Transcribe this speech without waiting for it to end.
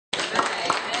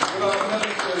our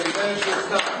ministry, Evangelist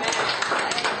Scott.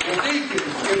 The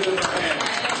deacons, give them a hand.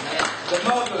 The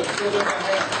mothers, give them a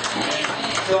hand.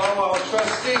 To all our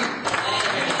trustees.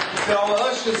 To all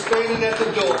ushers standing at the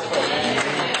door.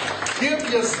 Give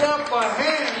yourself a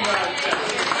hand right now.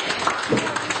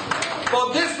 For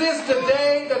this is the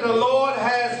day that the Lord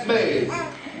has made.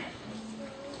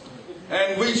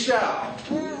 And we shall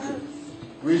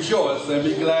rejoice and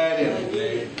be glad in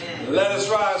it. Let us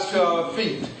rise to our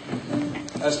feet.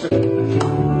 As to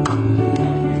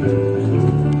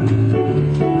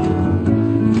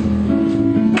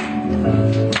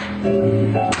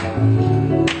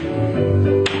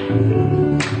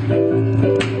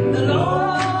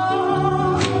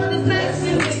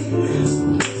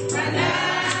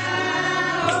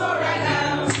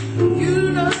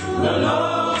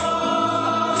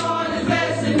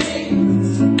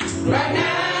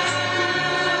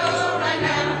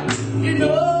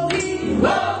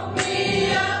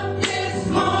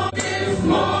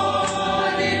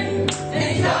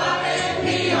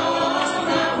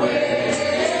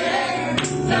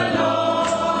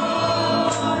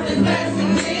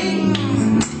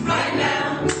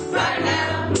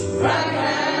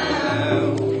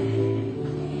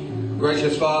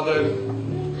Father,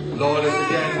 Lord, as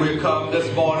again we come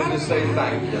this morning to say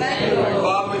thank you.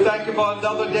 Father, we thank you for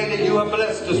another day that you have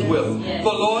blessed us with.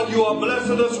 For Lord, you are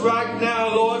blessing us right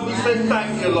now, Lord. We say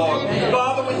thank you, Lord.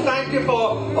 Father, we thank you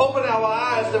for opening our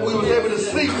eyes that we was able to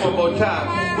see one more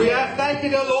time. We thank you,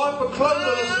 dear Lord, for clothing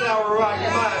us in our right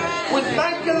mind. We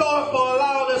thank you, Lord, for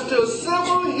allowing us to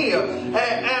assemble here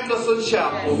at Anderson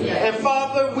Chapel. And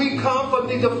Father, we come for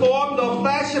neither form nor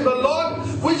fashion, but Lord,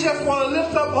 we just want to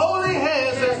lift up holy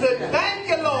hands and say thank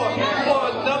you, Lord, for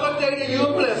another day that you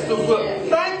have blessed us with.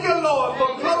 Thank you, Lord, for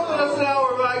clothing us in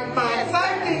our right mind.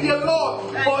 Thank you,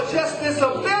 Lord, for just this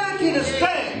ability to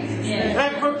stand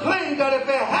and proclaim that if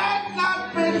it had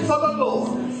not been for the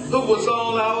Lord who was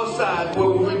on our side, where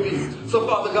would we be? So,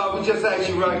 Father God, we just ask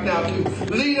you right now to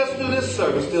lead us through this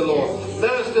service, dear Lord.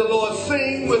 Let us, dear Lord,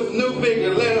 sing with new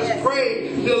vigor. Let us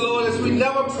pray, dear Lord, as we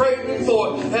never prayed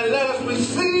before. And let us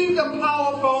receive the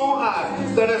power from on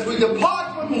high, that as we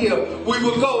depart from here, we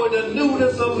will go in the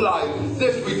newness of life.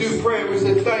 This we do pray. We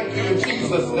say thank you in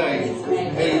Jesus' name.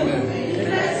 Amen.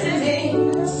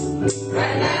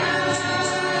 Right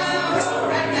now,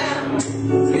 right now,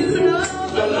 you know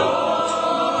the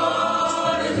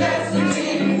Lord is blessing me.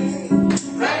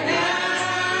 Right now,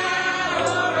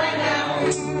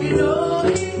 you know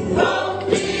He woke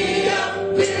me up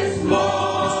this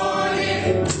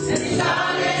morning and He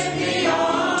started me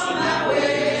on my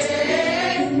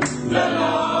way. The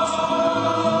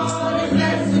Lord is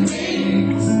blessing me.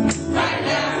 Right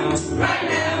now, right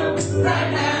now, right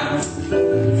now.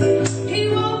 He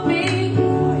woke me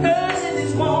early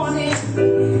this morning.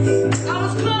 I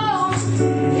was clothed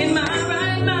in my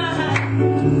right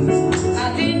mind. I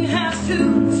didn't have to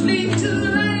sleep too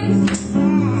late.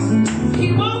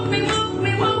 He woke me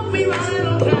right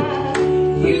on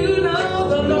time. You know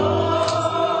the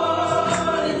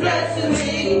Lord is blessing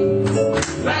me.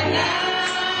 Right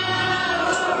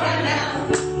now, right now.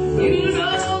 You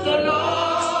know the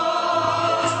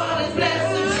Lord is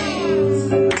blessing me.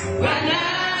 Right now,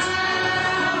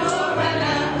 right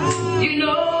now. You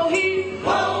know He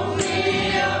woke me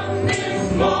up this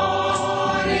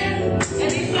morning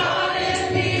and He started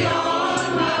me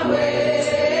on my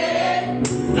way.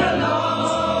 The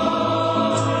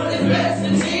Lord is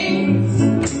blessing me.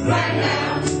 Right now,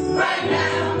 right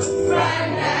now, right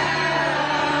now.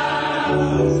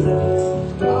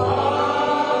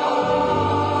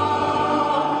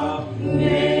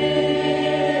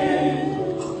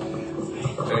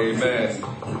 Amen.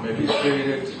 You may be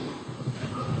seated.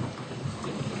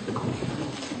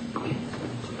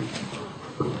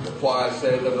 The choir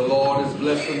said that the Lord is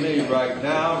blessing me right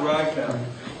now, right now.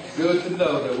 It's good to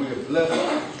know that we are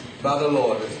blessed by the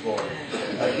Lord this morning.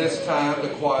 At this time, the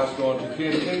choir is going to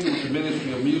continue the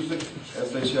ministry of music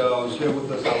as they shall share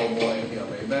with us our morning hymn.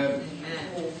 Amen.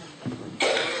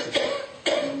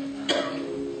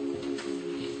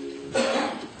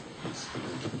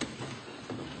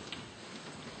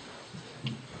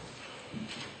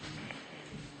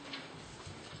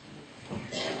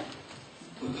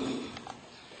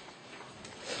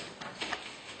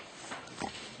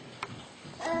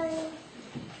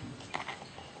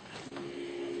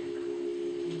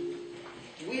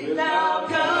 Without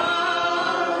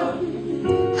God,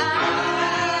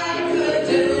 I could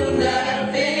do nothing.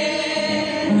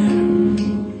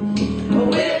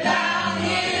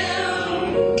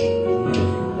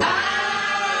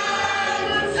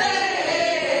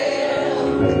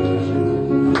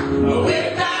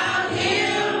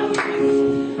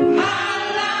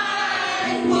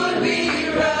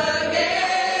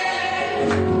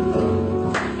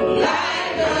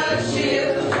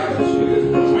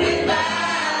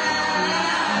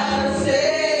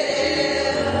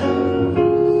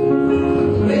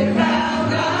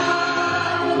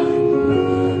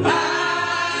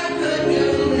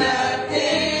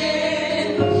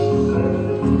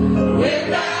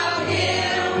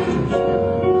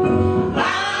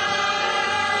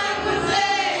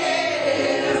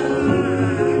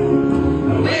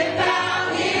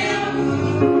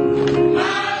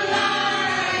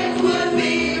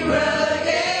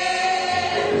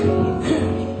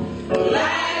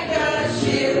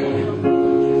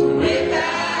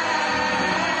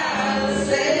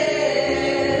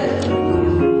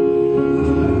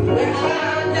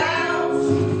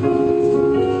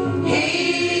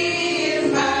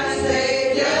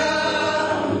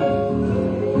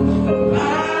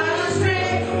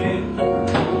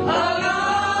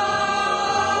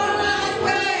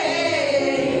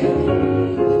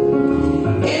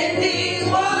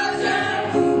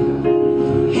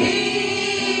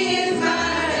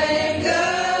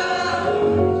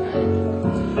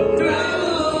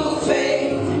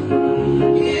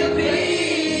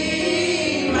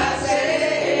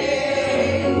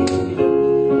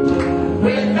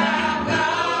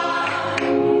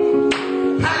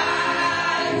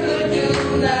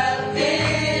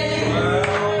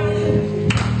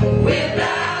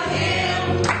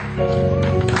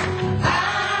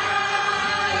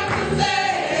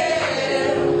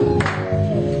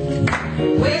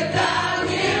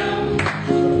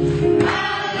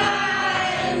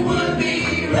 would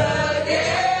be rugged,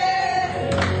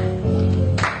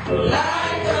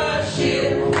 like a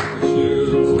ship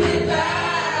without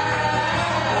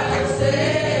a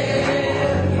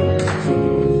sail.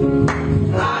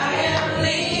 I am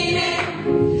leaning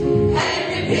and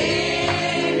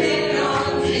depending on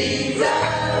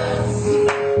Jesus.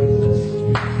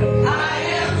 I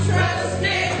am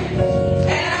trusting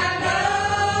and I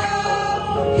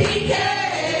know He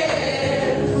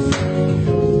cares.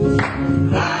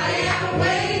 I am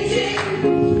waiting,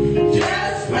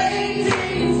 just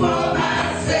waiting for my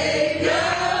Savior.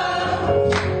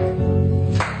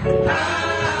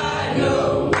 I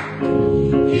know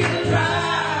He'll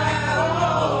dry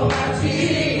all my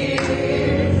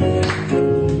tears.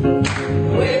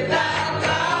 Without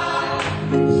God,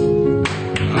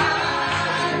 I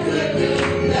could do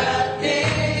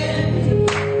nothing.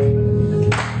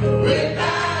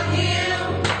 Without Him,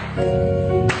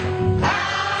 I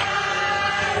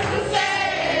would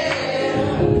fail.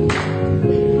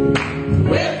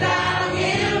 Without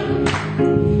Him,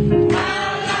 my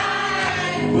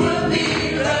life would be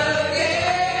rugged,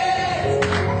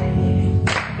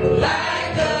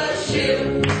 like a ship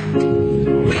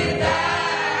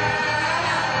without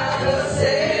a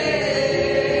sail.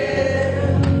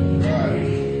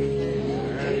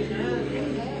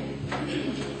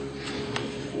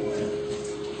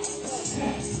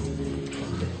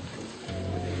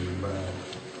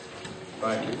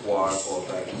 Thank you, choir, for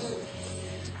that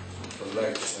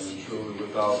selection. Truly,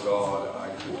 without God, I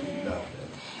could do nothing.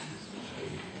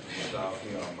 Without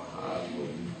Him, I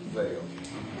would fail.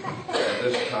 At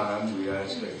this time, we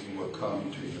ask that you will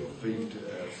come to your feet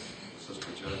as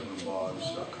Sister Jasmine Barnes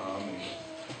shall come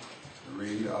and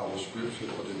read our scripture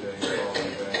for today.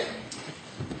 Following that,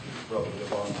 Brother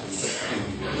Devontae.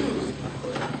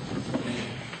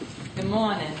 Good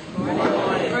morning.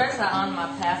 First, I honor my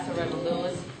pastor, Reverend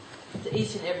Lewis, to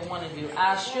each and every one of you.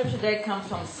 Our scripture today comes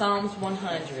from Psalms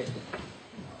 100.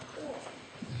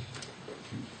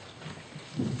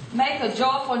 Make a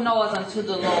joyful noise unto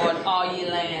the Lord, all ye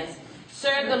lands.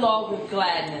 Serve the Lord with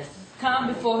gladness. Come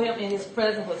before Him in His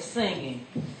presence with singing.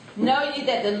 Know ye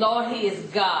that the Lord, He is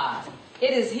God.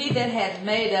 It is He that hath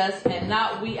made us, and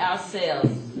not we ourselves.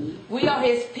 We are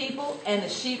His people, and the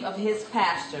sheep of His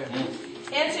pasture.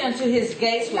 Enter into His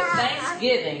gates with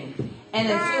thanksgiving, and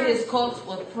into His courts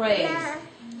with praise.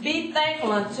 Be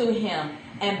thankful unto Him,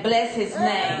 and bless His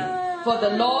name. For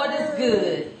the Lord is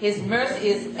good, His mercy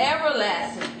is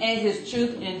everlasting, and His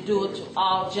truth endureth to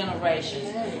all generations.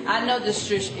 I know this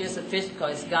scripture is sufficient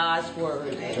because it's God's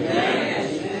word.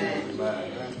 Amen.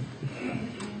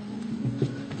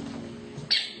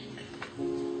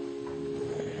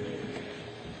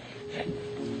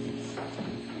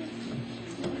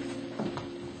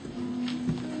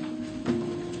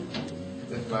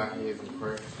 Let's bow our heads in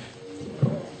prayer.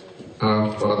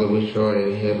 Our Father, which art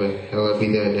in heaven, hallowed be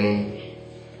thy name.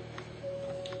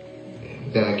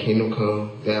 Thy kingdom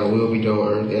come, thy will be done on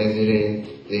earth as it is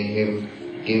in heaven.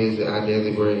 Give us our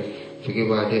daily bread. Forgive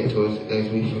our debt to us as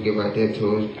we forgive our debt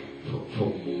to us.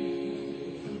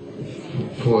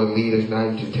 For lead us not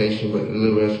into temptation, but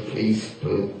deliver us from evil.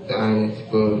 For thine is the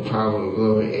glory, power, and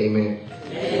glory. Amen.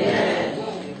 Amen.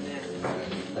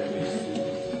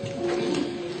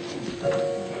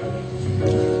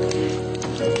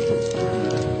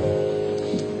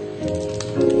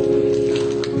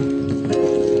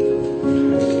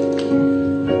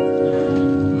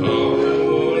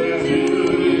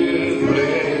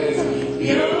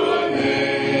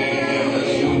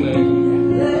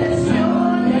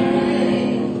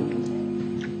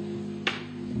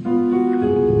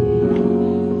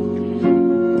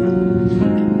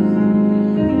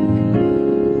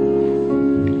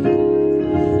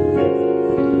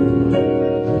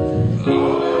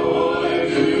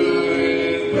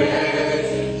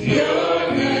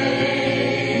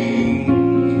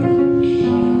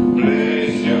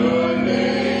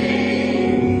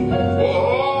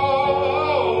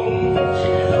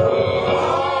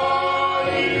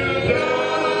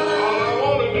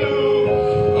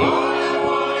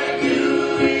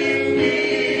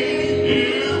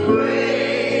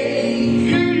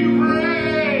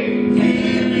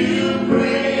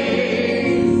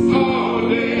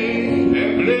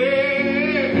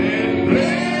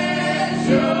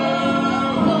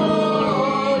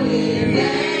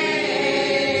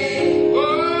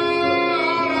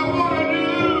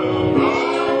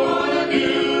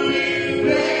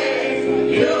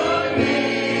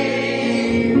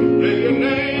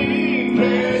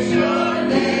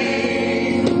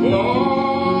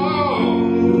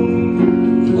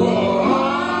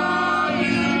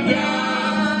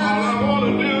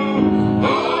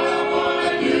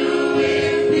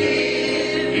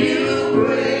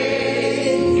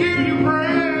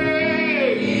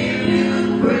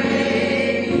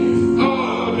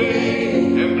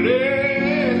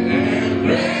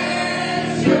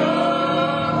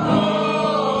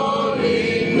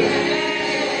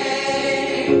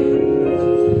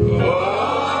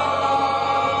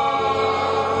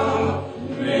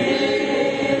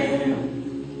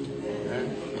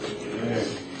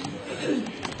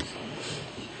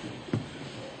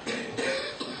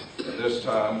 this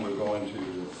time we're going to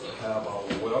have our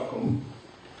welcome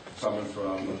coming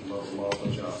from Mother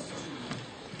Malcom Johnson.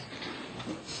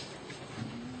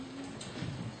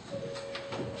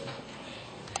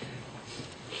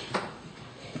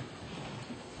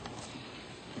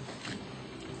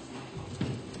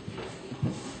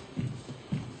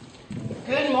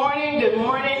 Good morning, good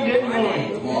morning, good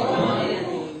morning. Good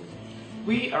morning.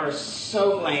 We are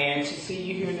so glad to see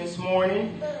you here this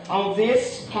morning on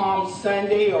this Palm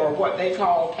Sunday, or what they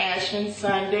call Passion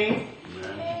Sunday.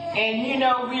 And you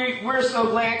know, we're so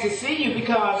glad to see you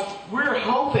because we're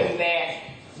hoping that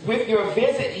with your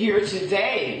visit here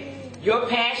today, your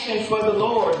passion for the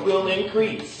Lord will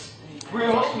increase.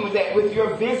 We're hoping that with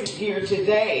your visit here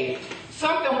today,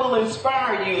 something will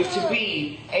inspire you to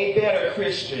be a better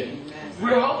Christian.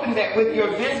 We're hoping that with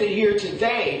your visit here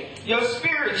today, your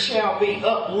spirit shall be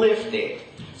uplifted.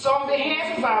 So on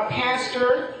behalf of our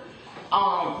pastor,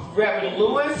 Reverend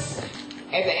Lewis,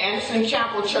 and the Anderson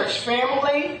Chapel Church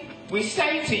family, we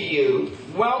say to you,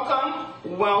 welcome,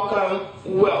 welcome,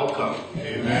 welcome.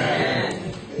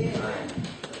 Amen.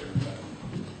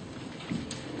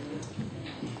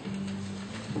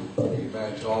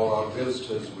 Amen. To all our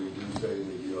visitors, we do say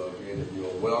that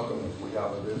you're welcome. If we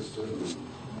have a visitor who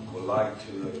would like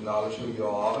to acknowledge who you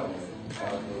are and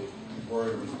have a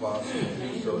word of response to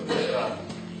do so at this time.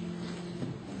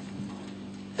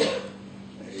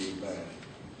 Amen.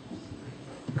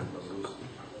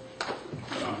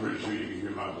 I'm pretty sure you can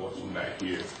hear my voice from back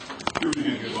here. Here we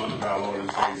can give unto our Lord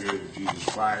and Savior Jesus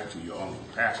Christ, to your Uncle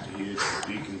Pastor here, to the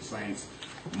deacon, saints,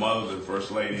 mothers, and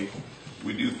First Lady.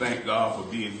 We do thank God for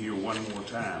being here one more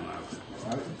time.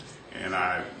 And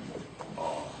I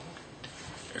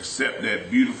accept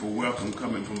that beautiful welcome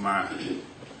coming from my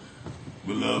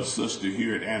beloved sister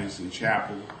here at Anderson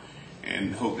Chapel,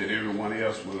 and hope that everyone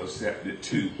else will accept it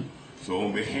too. So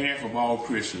on behalf of all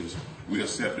Christians, we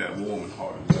accept that warm and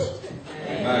hearty welcome.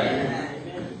 Amen.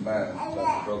 Amen. Thank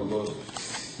you, Brother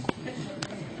Lewis,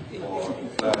 for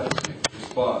that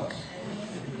response.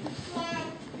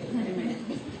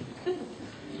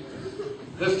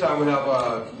 This time we have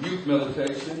our youth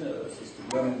meditation. Sister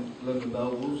Linda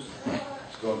Nobles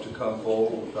is going to come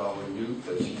forward with our youth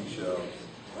that she shall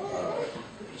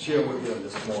share with them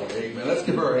this morning. Amen. Let's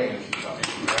give her a hand.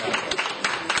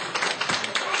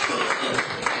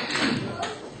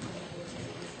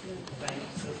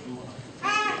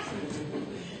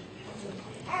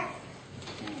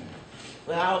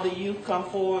 Will all the youth come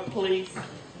forward, please?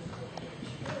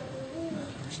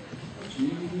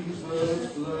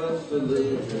 Jesus loves the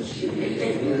little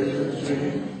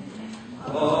children,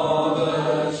 all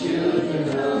the children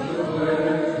of the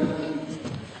world.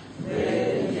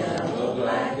 Red, yellow,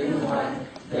 black, and white,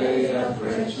 they are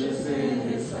precious in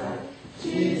His sight.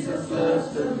 Jesus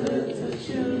loves the little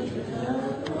children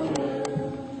of the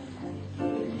world.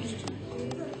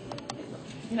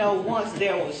 You know, once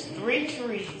there was 3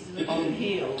 trees on the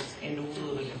hills in the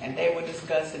wood, and they were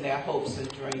discussing their hopes and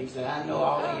dreams. And I know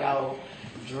all of y'all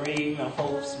dream and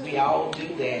hopes. We all do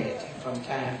that from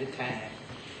time to time.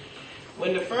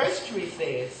 When the first tree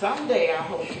said, someday I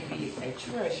hope to be a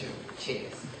treasure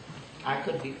chest. I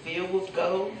could be filled with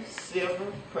gold,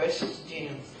 silver, precious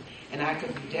gems, and I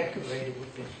could be decorated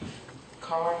with the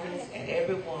carvings, and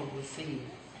everyone will see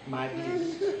my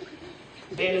beauty.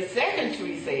 Then the second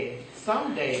tree said,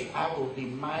 someday I will be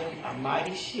a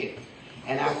mighty ship,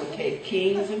 and I will take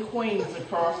kings and queens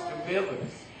across the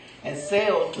rivers and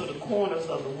sail to the corners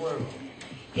of the world.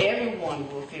 Everyone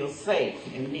will feel safe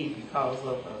in me because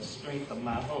of the strength of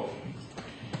my hold.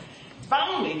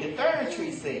 Finally, the third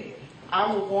tree said,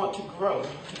 I will want to grow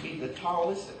to be the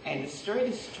tallest and the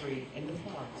straightest tree in the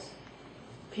forest.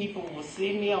 People will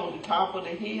see me on the top of the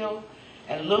hill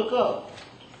and look up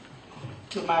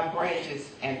to my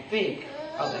branches and think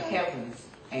of the heavens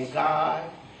and God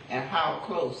and how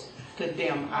close to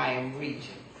them I am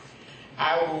reaching.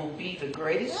 I will be the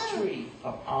greatest tree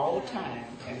of all time,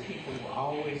 and people will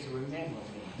always remember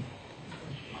me.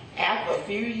 After a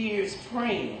few years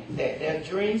praying that their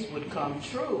dreams would come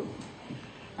true,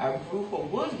 a group of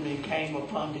woodmen came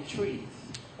upon the trees.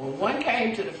 When one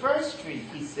came to the first tree,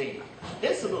 he said,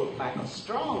 this looks like a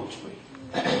strong tree,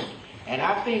 and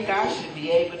I think I should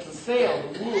be able to sell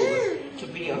the wood to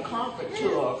be a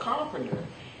carpenter.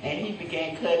 And he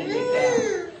began cutting it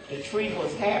down. The tree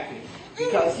was happy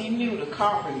because he knew the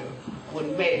carpenter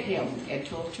would make him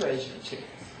into a treasure chest.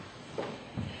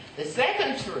 The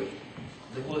second tree,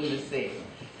 the woodman said,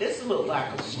 this looks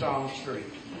like a strong tree,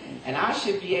 and I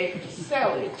should be able to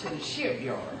sell it to the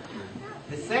shipyard.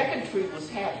 The second tree was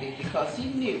happy because he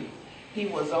knew he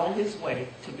was on his way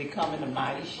to becoming a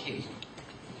mighty ship.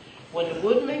 When the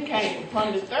woodman came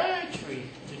upon the third tree,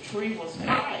 the tree was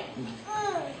frightened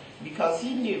because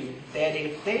he knew that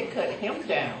if they cut him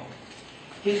down,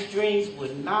 his dreams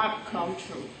would not come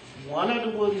true. One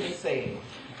of the woodmen said,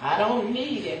 I don't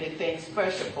need anything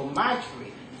special for my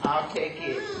tree. I'll take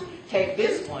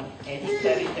this one, and he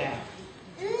cut it down.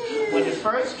 When the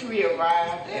first tree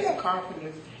arrived at the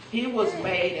carpenter's, he was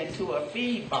made into a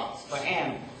feed box for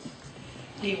animals.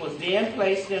 He was then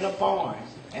placed in a barn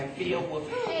and filled with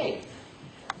hay.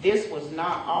 This was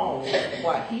not all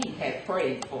what he had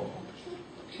prayed for.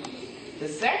 The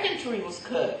second tree was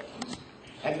cut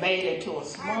and made into a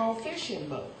small fishing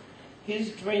boat.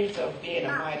 His dreams of being a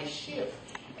mighty ship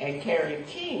and carrying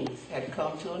kings had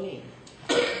come to an end.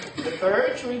 The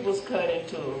third tree was cut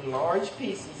into large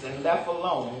pieces and left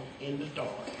alone in the dark.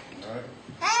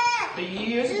 The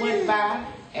years went by,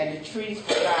 and the trees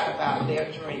forgot about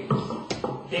their dreams.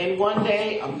 Then one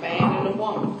day, a man and a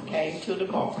woman came to the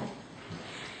barn.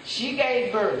 She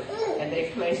gave birth, and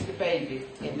they placed the baby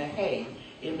in the hay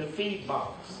in the feed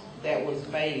box that was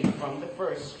made from the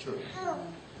first tree.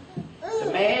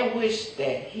 The man wished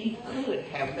that he could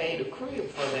have made a crib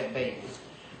for that baby,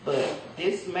 but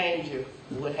this manger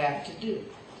would have to do.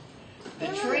 The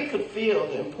tree could feel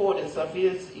the importance of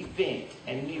his event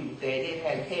and knew that it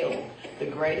had held the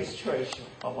greatest treasure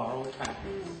of all time.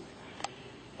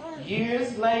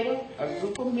 Years later, a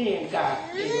group of men got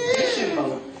in a fishing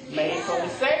boat made from the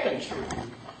second tree,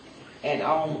 and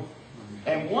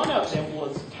one of them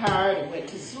was tired and went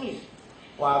to sleep.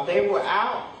 While they were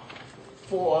out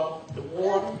for the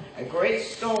water, a great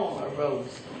storm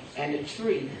arose, and the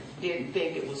tree didn't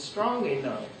think it was strong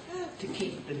enough to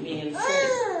keep the men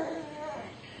safe.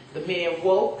 The men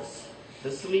woke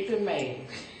the sleeping man.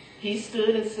 He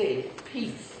stood and said,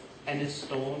 peace, and the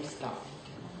storm stopped.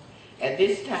 At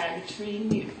this time, the tree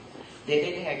knew that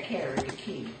it had carried the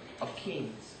king of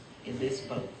kings in this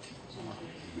boat.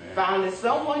 Finally,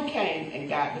 someone came and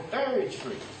got the third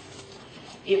tree.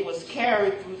 It was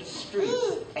carried through the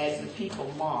streets as the people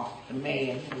mocked the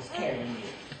man who was carrying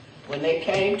it. When they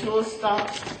came to a stop,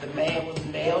 the man was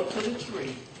nailed to the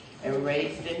tree and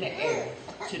raised in the air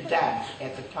to die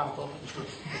at the top of the tree.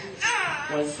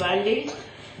 When Sunday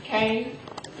came,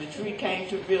 the tree came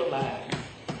to realize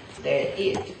that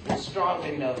it was strong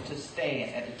enough to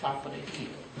stand at the top of the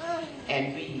hill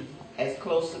and be as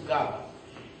close to God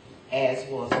as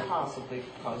was possible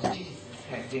because Jesus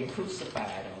had been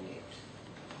crucified on it.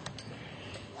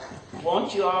 I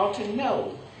want you all to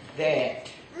know that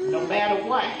no matter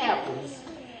what happens,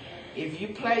 if you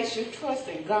place your trust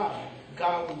in God,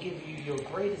 God will give you your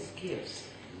greatest gifts.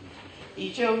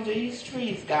 Each of these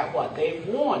trees got what they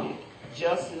wanted,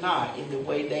 just not in the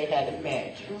way they had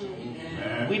imagined.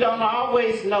 Amen. We don't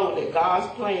always know that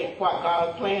God's plan, what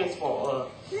God's plans for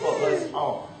us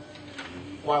are.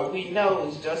 What we know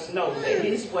is just know that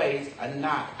His ways are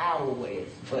not our ways,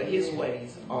 but His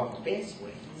ways are the best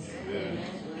ways. Amen.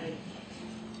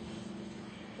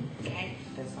 Okay,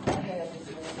 that's all I have this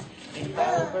morning. Any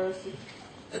Bible verses?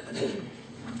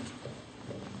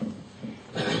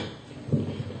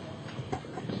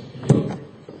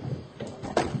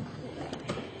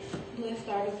 Blessed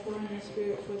are the poor in the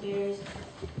spirit, for theirs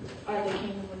are the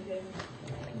kingdom of heaven.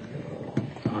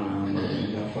 Honor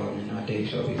and our Father, and our days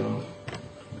shall be long.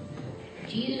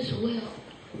 Jesus will.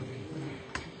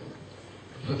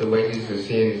 For the wages of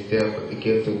sin is death, but the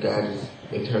gift of God is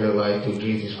eternal life through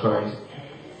Jesus Christ.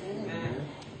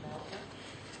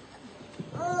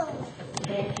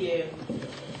 Thank you.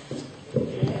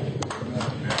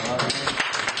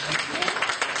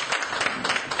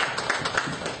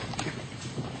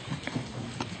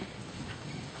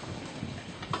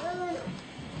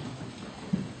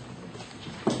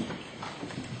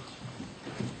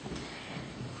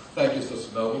 Thank you,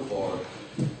 Sister Noble, for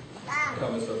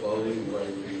coming so boldly and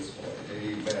bravely this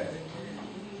morning. Amen.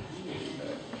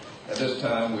 At this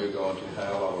time, we're going to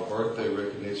have our birthday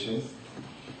recognition.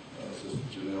 Sister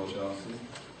Janelle Johnson is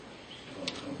going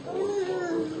to come forward for our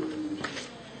birthday recognition.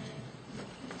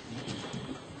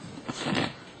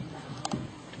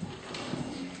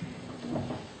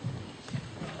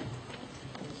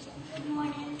 Good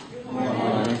morning. Good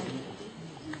morning.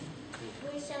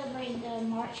 We're celebrating the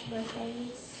March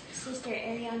birthdays. Sister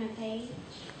Ariana Page,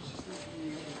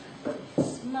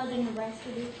 Mother Nebraska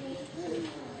Dupree,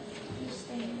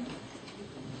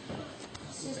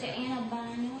 Sister Anna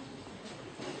Bynum,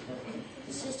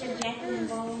 Sister Jacqueline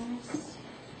Bowens,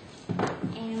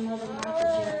 and Mother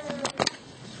Martha Johnson.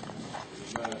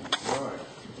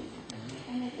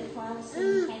 And if the choir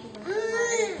sings happy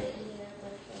birthday,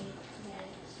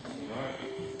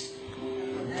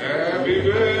 Happy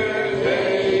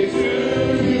birthday to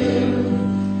you.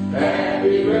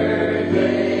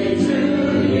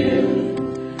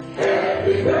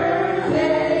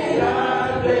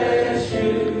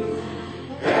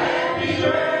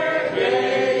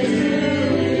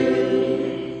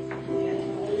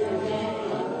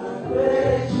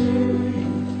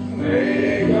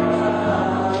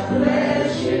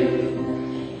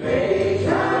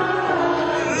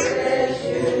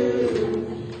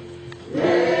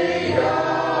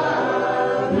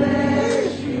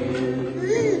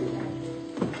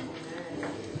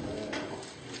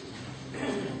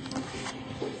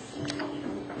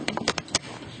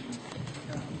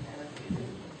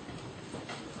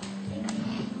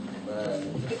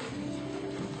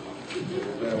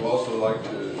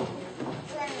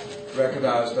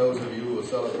 recognize those of you who are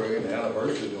celebrating the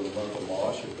anniversary of the month of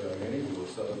March, if there are any who are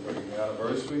celebrating the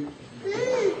anniversary.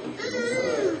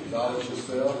 Acknowledge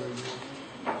yourself.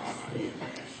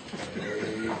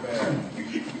 Amen.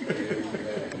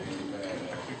 Amen.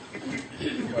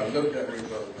 Well, look that way,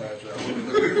 Brother Patrick.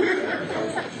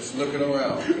 Just looking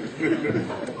around.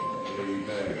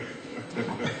 Amen.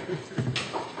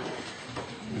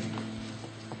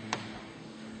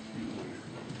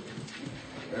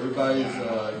 Everybody's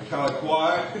kind of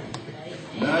quiet.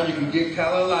 Now you can get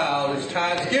kind of loud. It's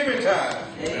Thanksgiving time.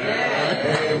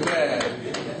 Amen. Amen.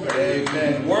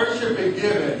 Amen. Worship and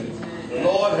giving. The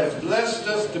Lord has blessed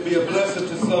us to be a blessing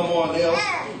to someone else.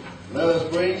 Let us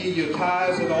bring ye your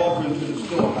tithes and offering to the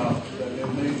storehouse, that there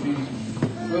may be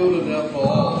food enough for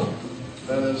all.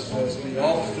 Let us, as the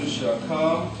officers shall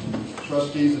come,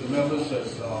 trustees and members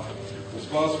that's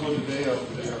responsible today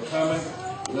of their coming,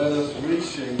 let us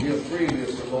reach and give freely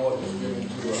as the Lord has given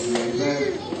to us.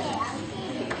 Amen.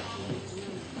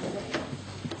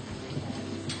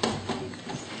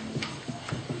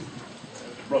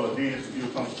 Brother Dennis, if you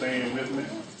come stand with me.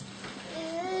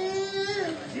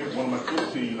 Here's one of my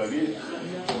foot to you like this.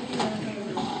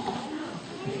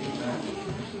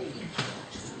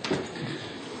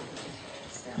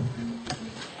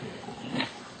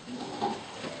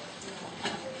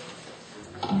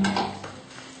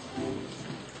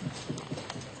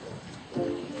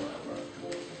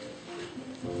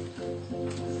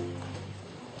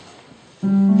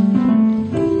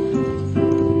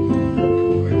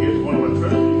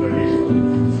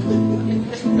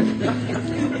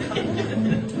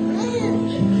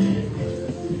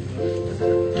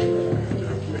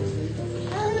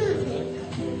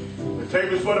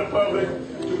 Tables for the public,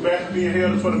 2 baskets being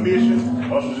held for the mission,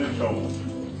 ushers in charge.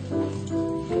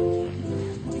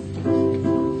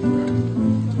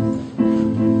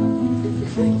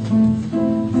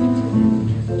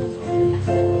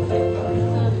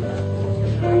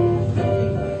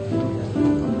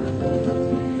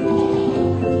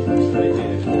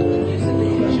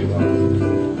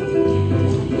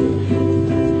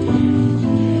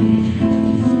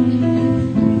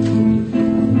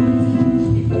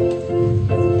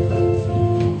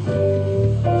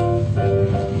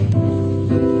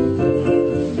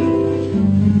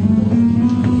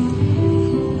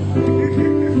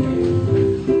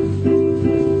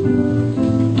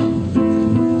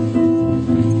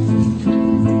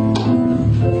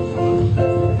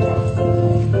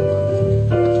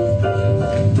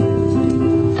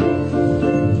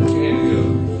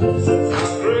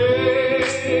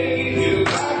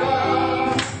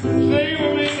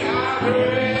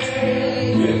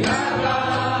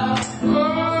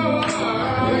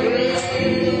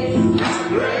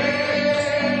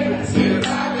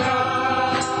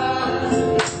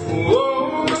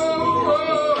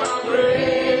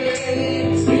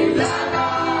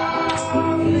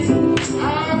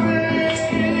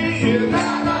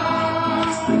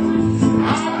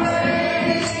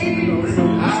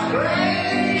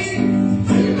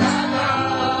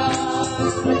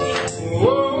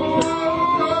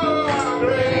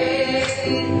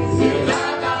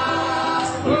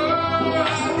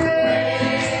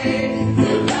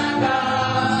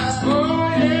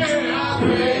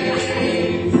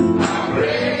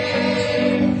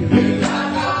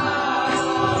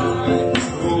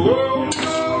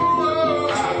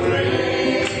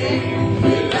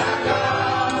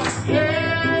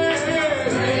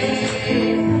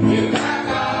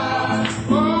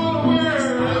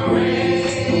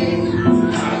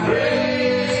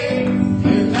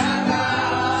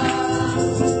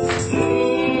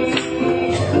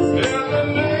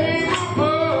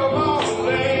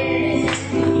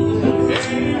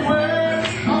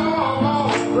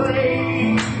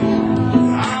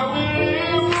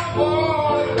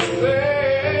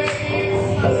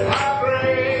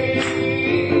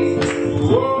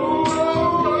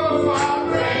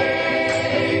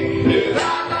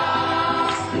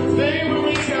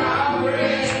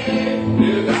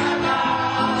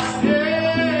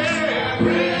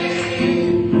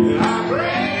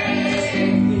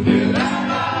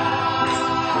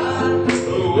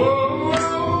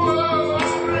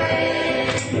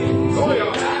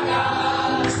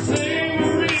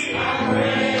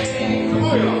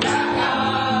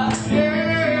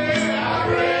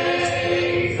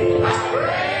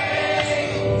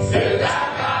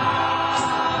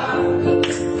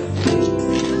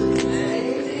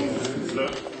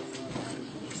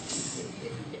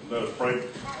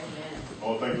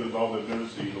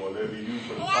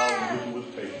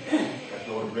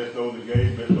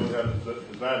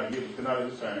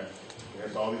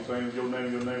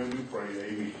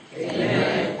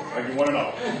 Amen. Thank you, one and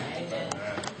all.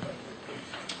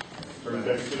 Turn it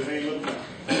back to the name of the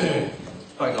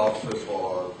Thank the officers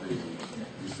for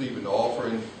receiving the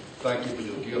offering. Thank you for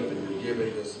your gift and your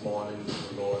giving this morning.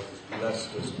 The Lord has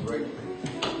blessed us greatly.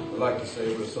 I'd like to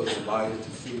say we're so delighted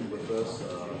to see you with us.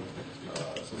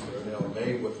 Sister Ernell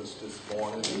May with us this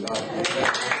morning. And God bless her.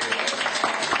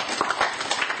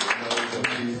 I know that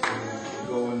she's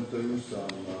going through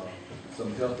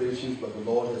some health issues, but the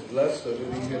Lord has blessed her to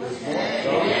be here this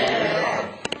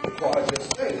morning. Before I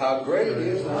just say how great it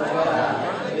is, we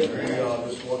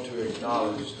just want to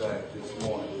acknowledge that this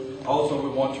morning. Also, we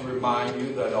want to remind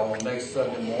you that on next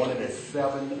Sunday morning at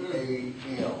 7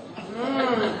 a.m.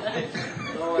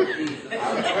 Lord Jesus.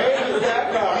 How great is that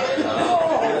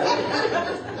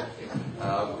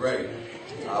God? Great.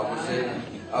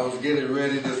 I was getting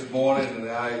ready this morning, and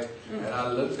I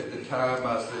looked at the time.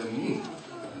 I said,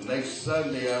 next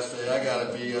Sunday, I said, I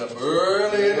got to be up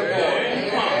early in the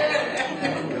morning.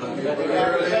 I'm going to be up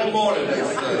early in the morning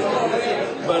next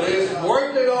Sunday. But it's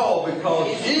worth it all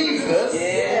because Jesus,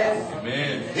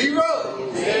 Amen. He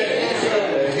rose.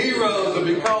 Yes. He rose, and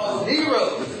because He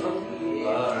rose,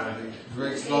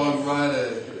 great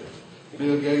songwriter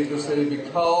Bill Gates said,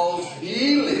 because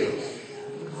He lives,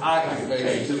 I can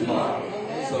face tomorrow.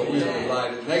 So we're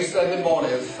delighted. Next Sunday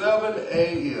morning at 7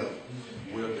 a.m.,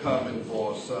 we're coming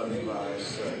for sunrise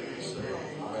service.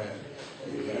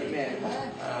 Amen. Amen.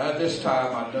 At this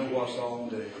time, I know what's on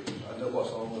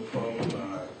the program,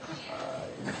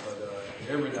 but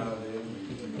every now and then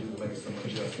we do make some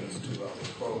adjustments to our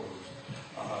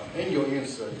programs. In your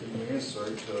insert,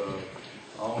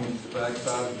 on the back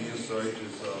side of the insert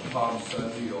is Palm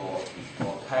Sunday or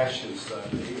Passion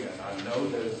Sunday, and I know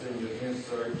that it's in your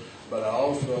insert, but I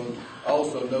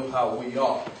also know how we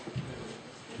are.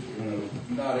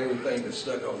 Not everything that's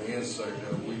stuck on the insert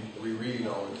that we read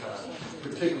all the time,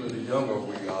 particularly the younger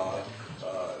we are,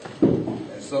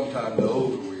 and sometimes the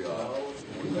older we are.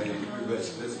 We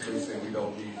basically say we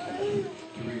don't need to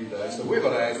read that. So we're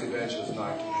going to ask Evangelist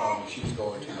Knight to come. She's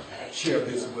going to share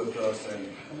this with us,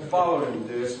 and following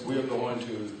this, we're going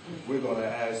to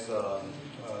ask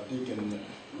Deacon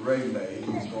Ray May.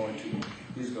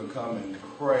 He's going to come and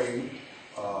pray.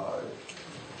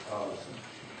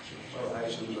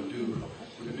 Actually, we're gonna do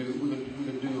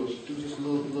just a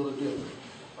little different.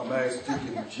 I'm asking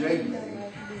Deacon Jamie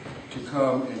to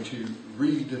come and to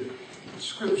read the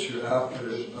scripture after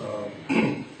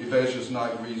Evangelist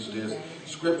Knight reads this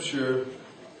scripture,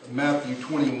 Matthew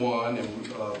 21 and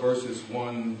verses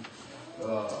 1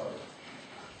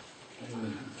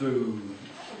 through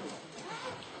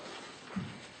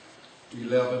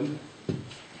 11.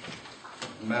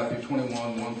 Matthew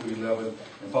 21, 1 through 11,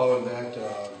 and following that.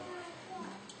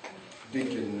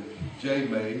 Deacon J.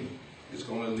 May is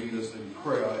going to lead us in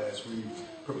prayer as we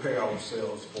prepare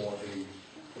ourselves for the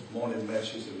morning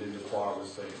message and then the choir will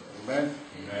sing. Amen?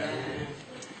 Amen.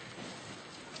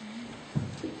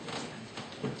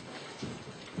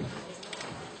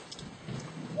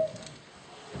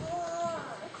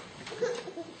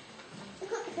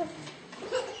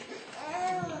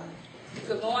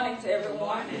 Good morning to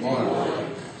everyone. Good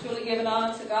morning. Truly giving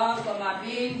honor to God for my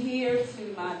being here,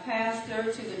 to my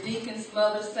pastor, to the deacons,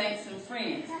 mothers, saints, and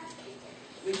friends.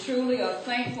 We truly are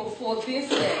thankful for this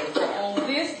day. For on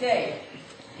this day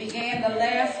began the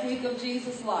last week of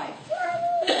Jesus' life.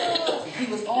 He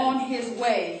was on his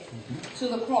way to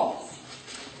the cross.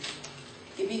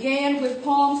 It began with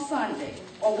Palm Sunday,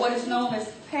 or what is known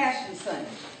as Passion Sunday.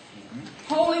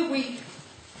 Holy Week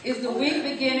is the week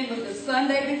beginning with the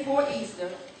Sunday before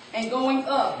Easter and going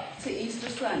up to Easter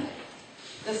Sunday.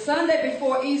 The Sunday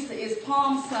before Easter is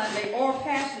Palm Sunday or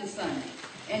Passion Sunday,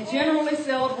 and generally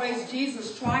celebrates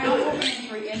Jesus' triumphal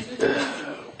entry into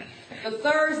Jerusalem. The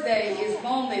Thursday is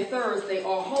Maundy Thursday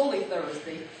or Holy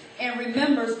Thursday, and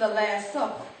remembers the Last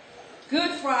Supper.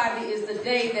 Good Friday is the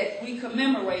day that we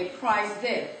commemorate Christ's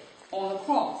death on the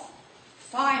cross.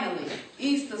 Finally,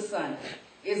 Easter Sunday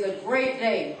is a great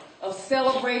day of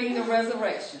celebrating the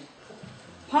resurrection.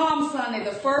 Palm Sunday,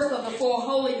 the first of the 4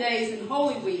 holy days in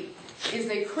Holy Week, is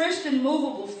a Christian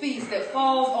movable feast that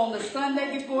falls on the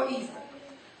Sunday before Easter.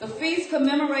 The feast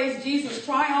commemorates Jesus'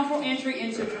 triumphal entry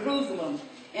into Jerusalem,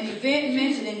 an event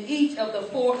mentioned in each of the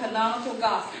 4 canonical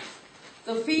Gospels.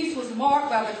 The feast was marked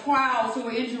by the crowds who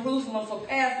were in Jerusalem for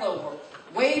Passover,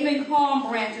 waving palm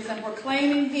branches and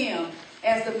proclaiming him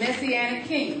as the Messianic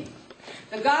King.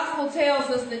 The Gospel tells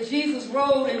us that Jesus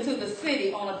rode into the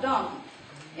city on a donkey,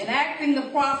 enacting the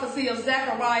prophecy of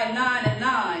Zechariah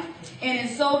 9:9, and in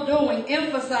so doing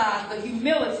emphasized the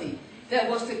humility that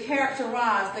was to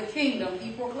characterize the kingdom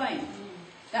he proclaimed.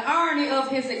 The irony of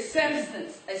his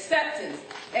acceptance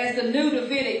as the new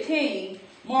Davidic king,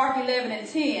 Mark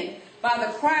 11:10, by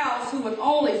the crowds who would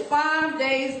only 5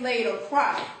 days later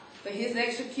cry for his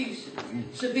execution,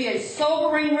 should be a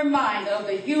sobering reminder of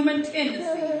the human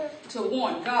tendency to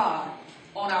want God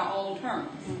on our own terms.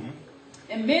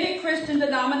 In many Christian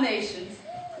denominations,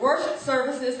 worship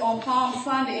services on Palm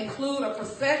Sunday include a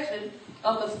procession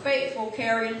of the faithful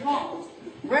carrying palms,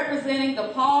 representing the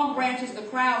palm branches the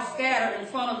crowd scattered in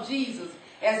front of Jesus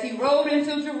as he rode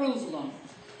into Jerusalem.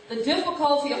 The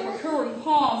difficulty of procuring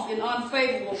palms in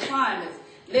unfavorable climates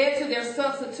led to their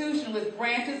substitution with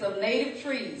branches of native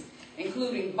trees,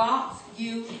 including box,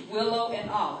 yew, willow, and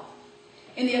olive.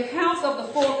 In the accounts of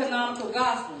the 4 canonical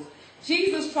Gospels,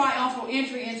 Jesus' triumphal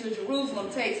entry into Jerusalem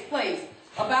takes place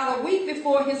about a week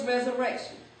before his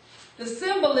resurrection. The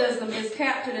symbolism is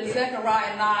captured in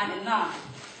Zechariah 9:9.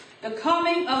 The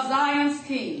coming of Zion's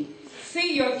king.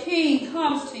 See, your king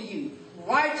comes to you,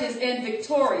 righteous and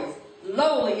victorious,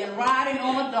 lowly and riding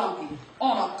on a donkey,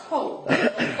 on a colt,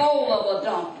 the foal of a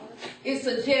donkey. It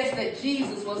suggests that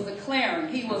Jesus was declaring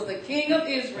he was the king of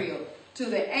Israel to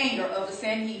the anger of the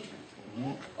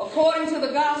Sanhedrin. According to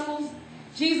the Gospels,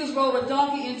 Jesus rode a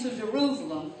donkey into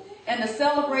Jerusalem, and the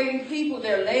celebrating people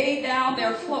there laid down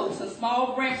their cloaks and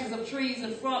small branches of trees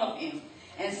in front of him,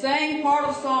 and sang part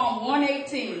of Psalm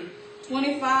 118,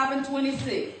 25 and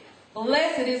 26.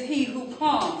 Blessed is he who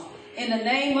comes in the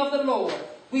name of the Lord.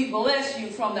 We bless you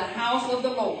from the house of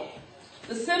the Lord.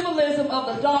 The symbolism of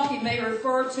the donkey may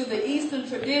refer to the Eastern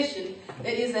tradition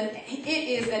that it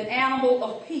is an animal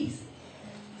of peace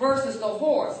versus the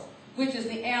horse, which is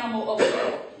the animal of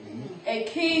war. A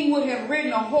king would have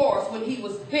ridden a horse when he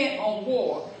was bent on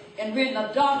war, and ridden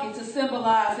a donkey to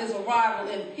symbolize his arrival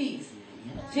in peace.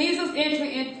 Jesus'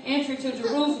 entry to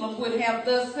Jerusalem would have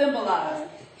thus symbolized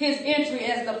his entry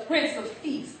as the Prince of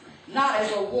Peace, not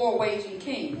as a war-waging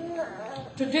king.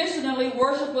 Traditionally,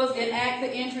 worshipers enact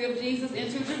the entry of Jesus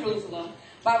into Jerusalem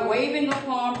by waving the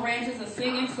palm branches and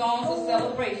singing songs of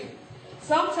celebration.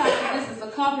 Sometimes this is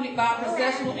accompanied by a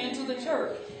processional into the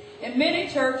church. In many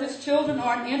churches, children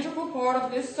are an integral part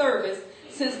of this service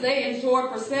since they enjoy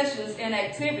processions and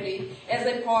activity as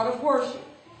a part of worship.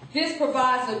 This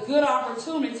provides a good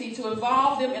opportunity to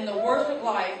involve them in the worship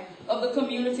life of the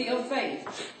community of faith.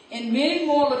 In many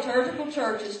more liturgical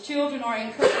churches, children are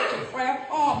encouraged to craft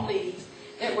palm leaves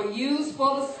that were used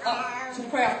for to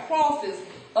craft crosses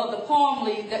of the palm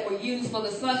leaves that were used for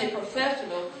the Sunday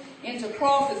processional into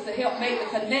crosses to help make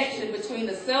the connection between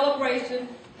the celebration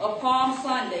of Palm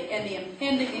Sunday and the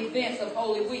impending events of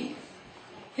Holy Week.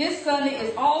 This Sunday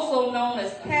is also known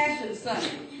as Passion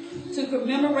Sunday, to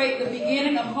commemorate the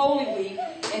beginning of Holy Week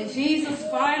and Jesus'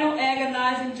 final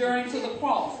agonizing journey to the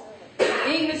cross. The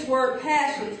English word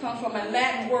passions comes from a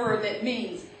Latin word that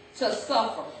means to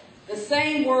suffer, the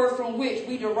same word from which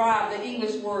we derive the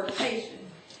English word patient.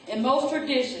 In most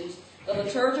traditions, the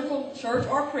liturgical, church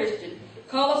or Christian,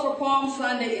 color for Palm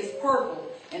Sunday is purple,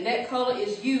 and that color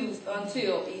is used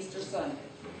until Easter Sunday.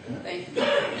 Thank you.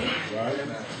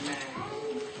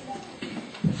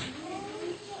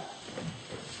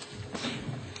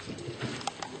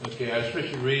 Okay, our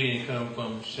scripture reading comes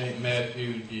from St.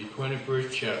 Matthew, the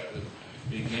 21st chapter,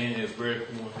 beginning at verse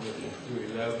 1 through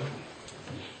 11.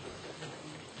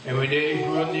 And when they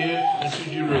drew near unto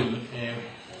Jerusalem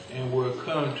and were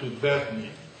come to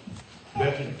Bethany,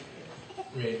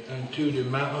 unto the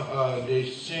mountain,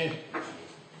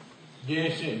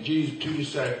 then sent Jesus 2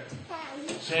 disciples,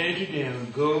 saying to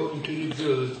them, Go into the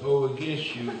village over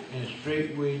against you, and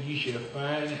straightway ye shall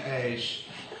find an ass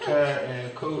tied and a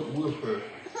coat with her.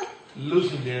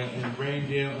 Loosen them and bring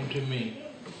them unto me.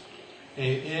 And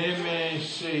if any man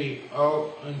say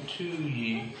aught unto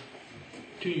you,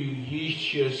 ye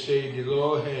shall say, The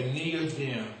Lord had need of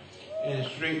them, and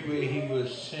straightway he will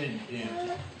send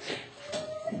them.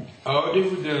 All this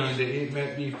was done that it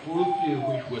might be fulfilled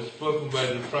which was spoken by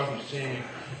the prophet, saying,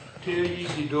 Tell ye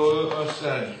the daughter of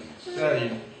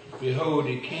Zion, Behold,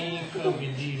 the king come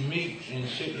indeed meek, and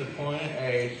sit upon an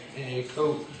ass, and a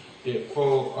coat that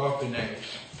fall off an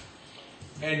ass.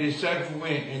 And the disciples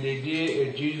went, and they did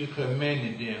as Jesus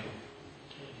commanded them,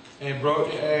 and brought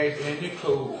the ass and the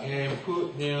coat, and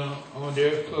put them on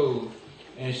their clothes,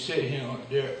 and set him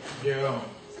thereon.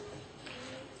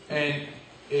 And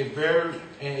a very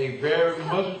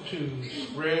multitude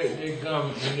spread their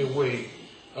garments in the way.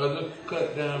 Others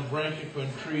cut down branches from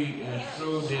trees and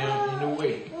strewed them in the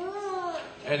way.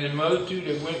 And the multitude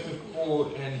that went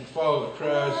before and followed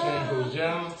cried, saying,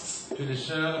 Hosanna to the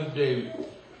Son of David.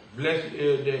 Blessed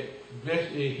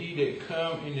is he that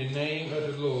come in the name of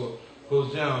the Lord.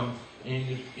 Hosanna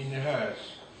in the highest.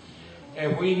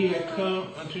 And when he had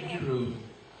come unto Jerusalem,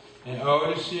 and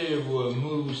all the city were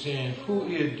moved, saying, Who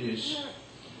is this?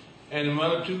 And the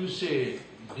multitude said,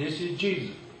 This is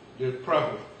Jesus, the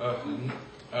prophet of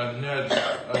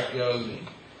Nazareth of Galilee.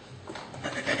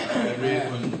 I read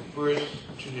from the first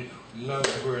to the last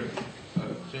verse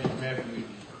of St. Matthew,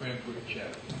 24th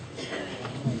chapter.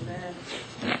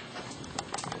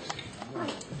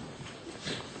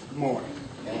 Good morning.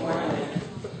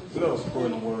 Let us go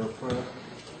in a word of prayer.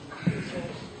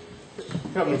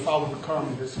 Heavenly Father, we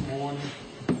come this morning.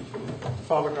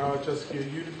 Father God, just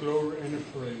give you the glory and the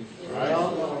praise. Right?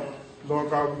 Lord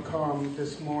God, we come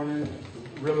this morning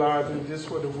realizing this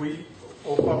was the week,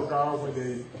 oh Father God,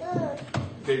 where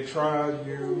they tried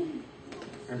you,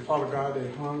 and Father God,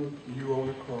 they hung you on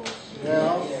the cross.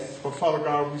 Yeah. But Father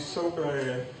God, we're so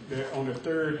glad that on the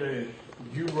third day,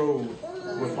 you rose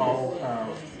with all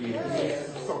power.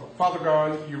 Yes. So, Father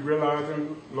God, you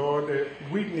realizing, Lord, that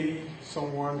we need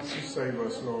someone to save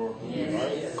us, Lord.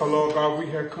 Yes. Because, Lord God, we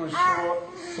have come short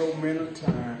so many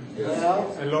times.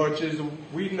 Yes. And, Lord Jesus,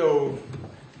 we know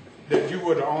that you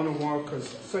were the only one could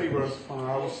save us from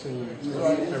our sins.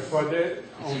 Right. And for that,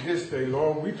 on this day,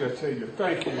 Lord, we just tell you,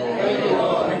 thank you, Lord.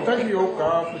 We thank you, oh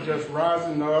God, for just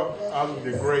rising up out of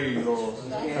the grave, Lord.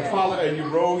 And Father, as you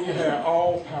rose, you had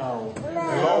all power.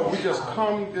 And Lord, we just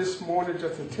come this morning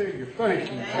just to tell you, thank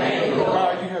you. Oh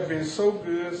God, you have been so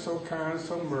good, so kind,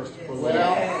 so merciful. Lord.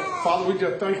 Father, we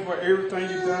just thank you for everything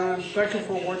you've done. Thank you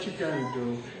for what you're going to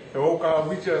do. And oh God,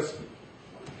 we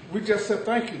just said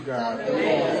thank you, God.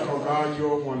 Oh, God,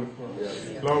 you're wonderful.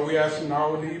 Lord, we ask in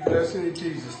all these blessings in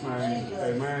Jesus' name.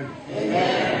 Amen.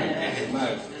 Amen.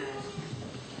 Amen.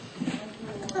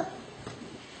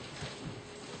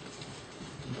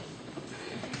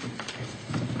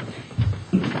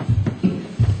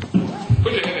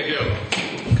 Put your hand together.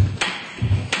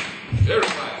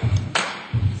 Everybody.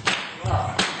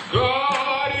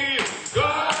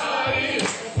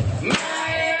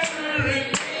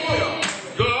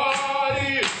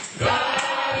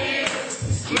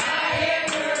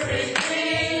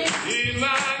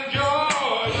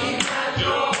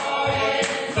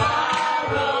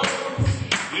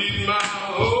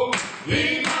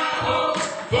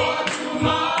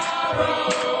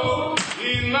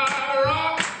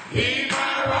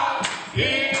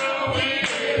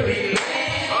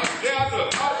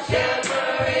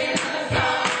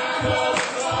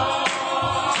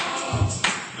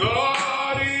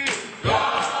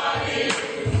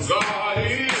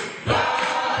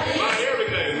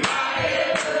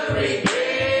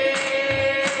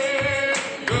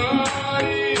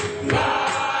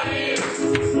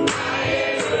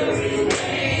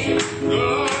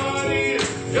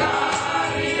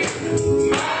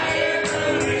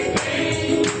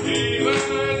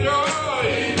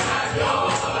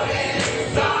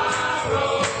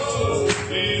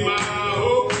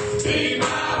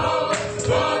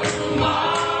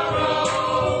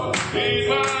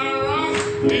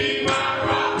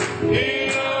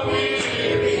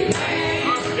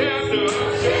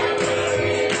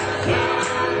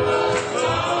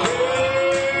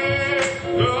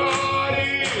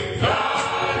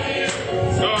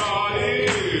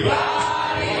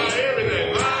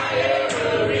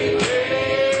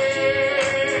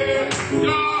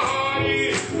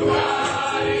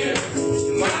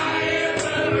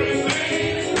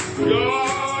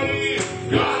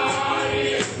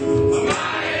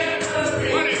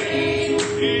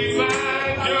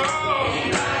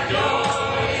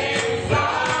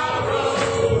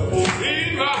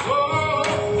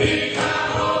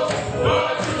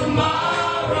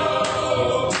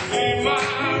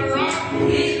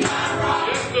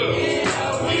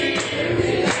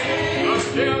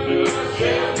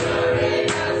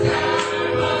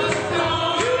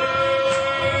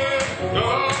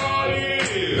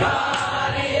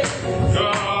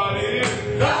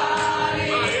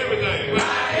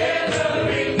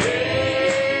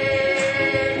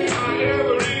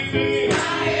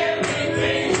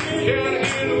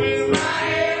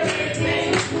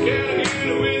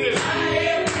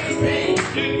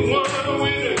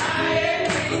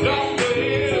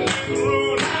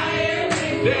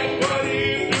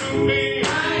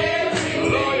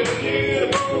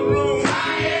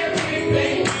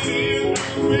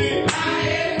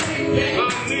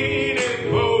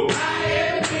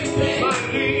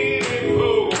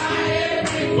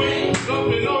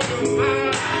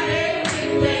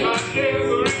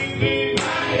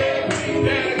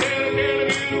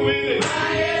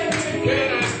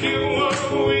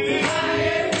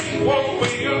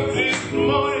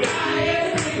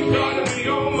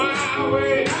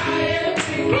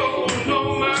 Clothes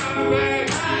on my back,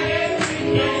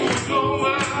 shoes on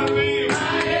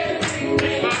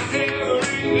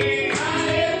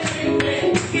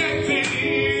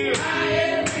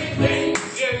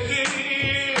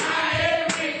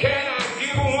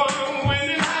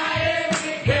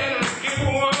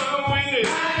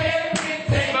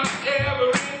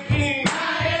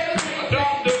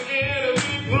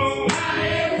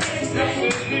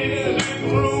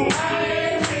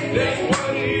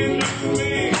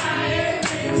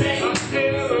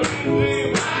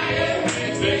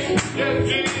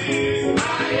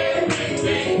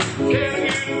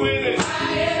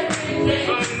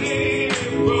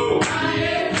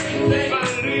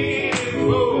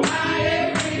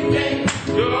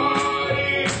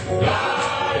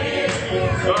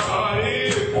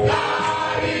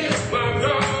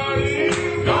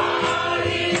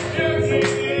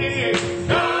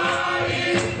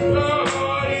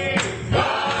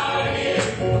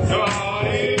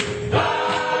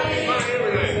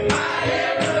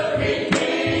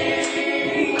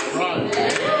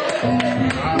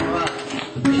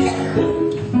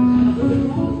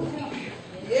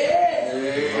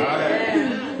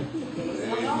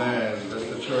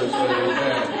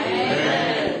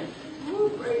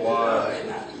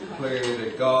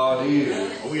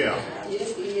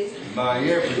my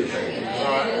everything.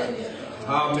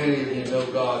 How many of you know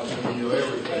God to be your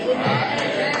everything?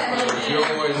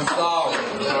 Joy and sorrow.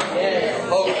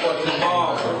 Hope for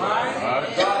tomorrow.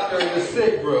 Doctor in the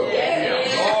sick room.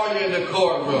 Lawyer in the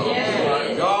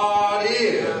courtroom. God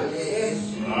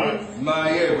is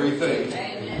my everything.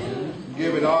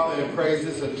 Giving honor and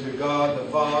praises unto God the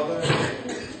Father,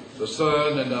 the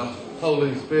Son, and the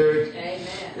Holy Spirit.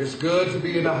 It's good to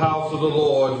be in the house of the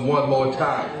Lord one more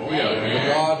time.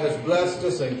 God has blessed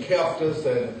us and kept us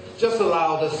and just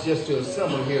allowed us just to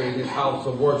assemble here in His house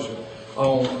of worship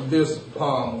on this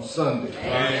Palm Sunday.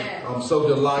 I'm so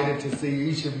delighted to see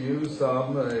each of you.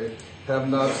 Some have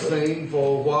not seen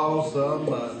for a while. Some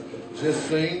just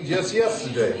seen just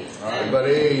yesterday. But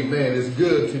amen, it's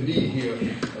good to be here.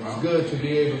 It's good to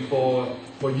be able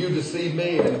for you to see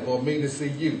me and for me to see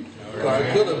you. Because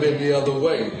it could have been the other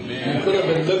way. You could have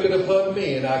been looking upon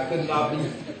me and I could not be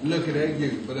looking at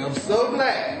you. But I'm so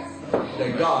glad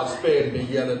that God spared me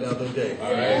yet another day.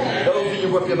 Those of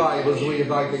you with your Bibles, we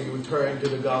invite that you would turn to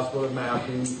the Gospel of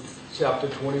Matthew, chapter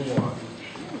 21.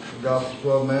 The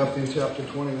Gospel of Matthew, chapter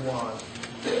 21.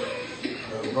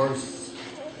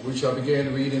 We shall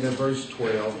begin reading at verse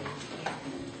 12.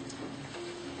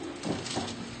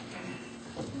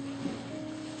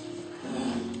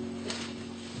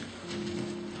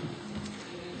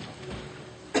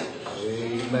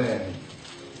 Amen.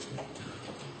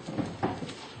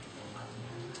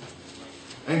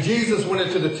 And Jesus went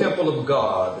into the temple of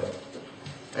God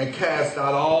and cast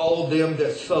out all them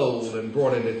that sold and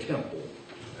brought in the temple,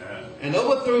 and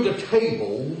overthrew the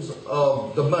tables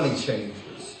of the money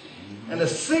changers, and the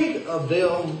seat of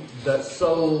them that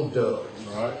sold doves,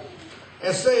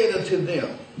 and said unto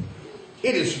them,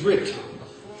 It is written,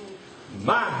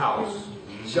 My house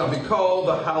shall be called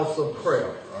the house of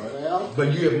prayer,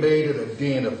 but you have made it a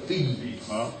den of thieves.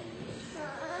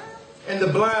 And the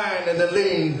blind and the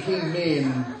lame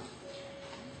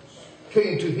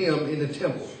came to him in the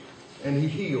temple, and he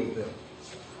healed them.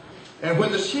 And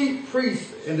when the chief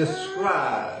priests and the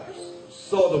scribes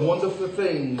saw the wonderful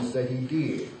things that he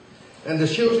did, and the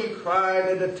children cried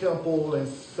in the temple and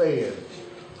said,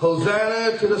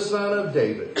 Hosanna to the Son of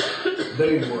David,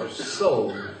 they were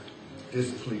so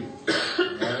displeased.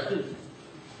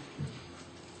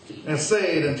 And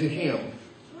said unto him,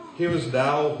 Hearest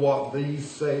thou what these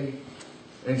say?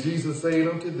 And Jesus said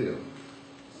unto them,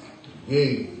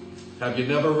 Yea, have you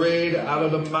never read, Out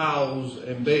of the mouths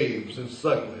and babes and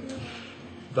sucklings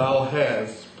thou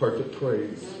hast perfect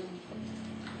praise?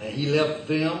 And he left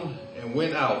them and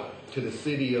went out to the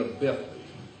city of Bethany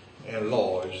and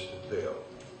lodged there.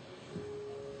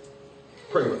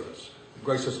 Pray with us.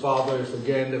 Gracious Father, it's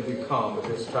again that we come at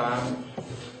this time.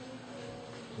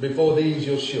 Before these,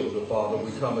 your children, Father,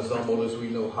 we come as humble as we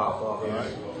know how, Father.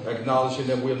 Acknowledging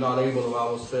that we're not able of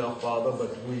ourselves, Father,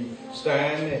 but we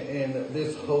stand in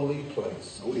this holy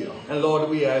place. And Lord,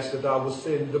 we ask that I will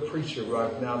send the preacher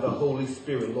right now, the Holy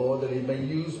Spirit, Lord, that he may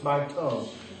use my tongue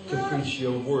to preach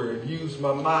your word. Use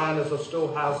my mind as a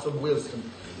storehouse of wisdom.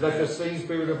 Let the same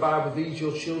Spirit abide with these,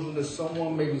 your children, that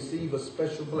someone may receive a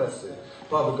special blessing.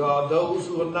 Father God, those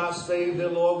who are not saved, dear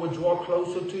Lord, will draw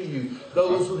closer to you.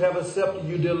 Those who have accepted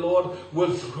you, dear Lord,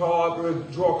 will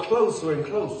draw closer and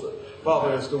closer.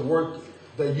 Father, as the work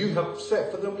that you have set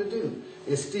for them to do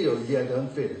is still yet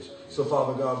unfinished. So,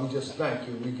 Father God, we just thank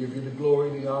you. We give you the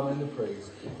glory, the honor, and the praise.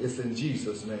 It's in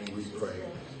Jesus' name we pray.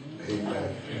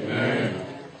 Amen. Amen.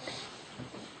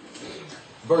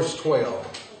 Verse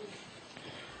 12.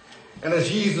 And as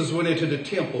Jesus went into the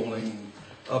temple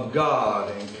of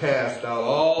God and cast out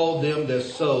all them that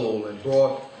sold and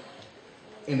brought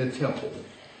in the temple,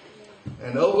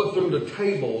 and overthrew the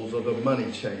tables of the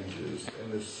money changers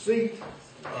and the seat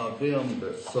of them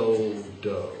that sold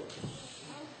doves.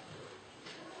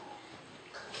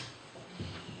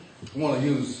 I want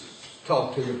to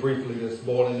talk to you briefly this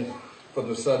morning from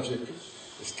the subject,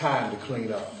 it's time to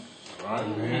clean up. Right?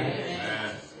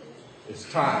 Amen.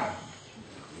 It's time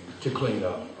to clean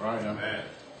up. Right. Amen.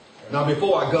 Now,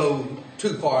 before I go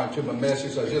too far into my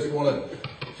message, I just want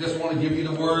to give you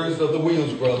the words of the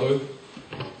Wheels brother.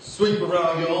 Sweep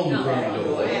around your own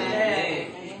corridor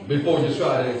before you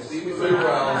try to sweep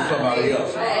around somebody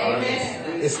else.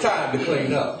 It's time to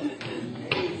clean up.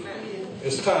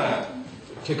 It's time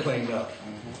to clean up.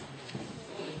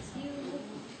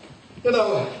 You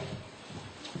know,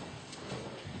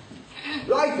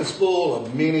 life is full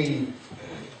of many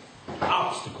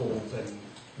obstacles and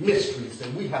mysteries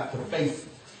that we have to face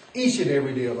each and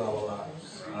every day of our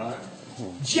lives.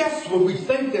 Just when we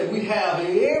think that we have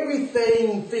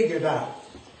everything figured out,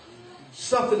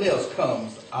 something else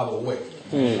comes our way.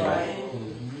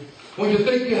 When when you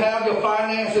think you have your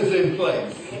finances in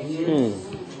place,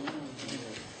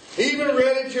 even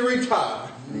ready to retire,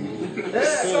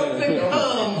 something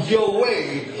comes your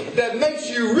way that makes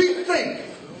you rethink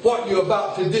what you're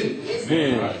about to do.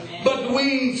 But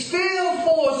we still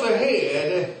force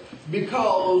ahead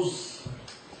because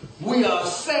we are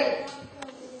set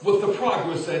with the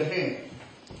progress at hand.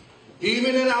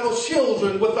 Even in our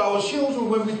children, with our children,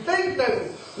 when we think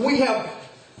that we have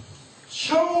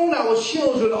shown our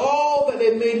children all that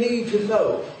they may need to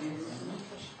know,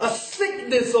 a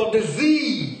sickness or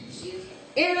disease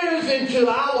enters into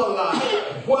our lives,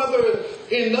 whether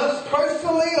in us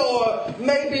personally or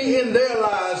maybe in their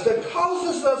lives, that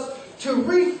causes us to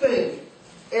rethink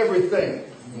everything.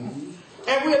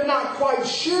 And we're not quite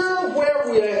sure where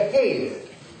we're headed.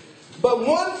 But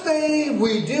one thing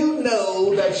we do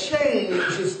know, that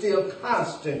change is still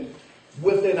constant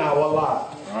within our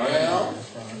lives. Well,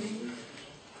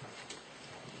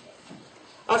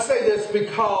 I say this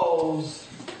because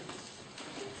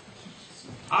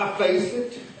I face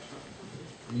it,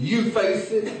 you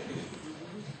face it.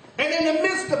 And in the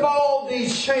midst of all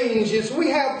these changes, we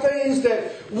have things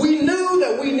that we knew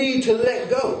that we need to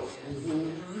let go.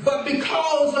 But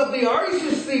because of the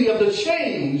urgency of the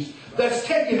change that's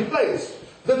taking place,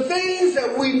 the things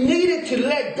that we needed to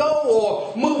let go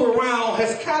or move around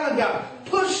has kind of got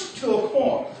pushed to a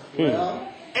corner.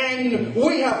 And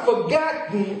we have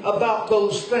forgotten about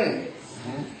those things.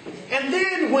 And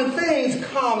then when things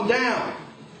calm down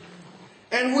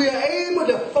and we are able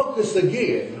to focus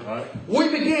again, we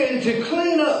begin to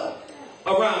clean up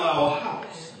around our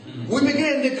house. We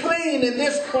begin to clean in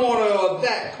this corner or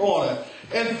that corner.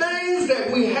 And things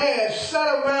that we had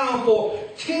sat around for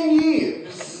 10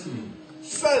 years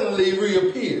suddenly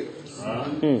reappears.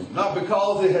 Not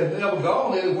because it has never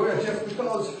gone anywhere, just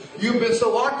because you've been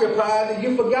so occupied that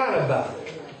you forgot about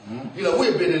it. You know,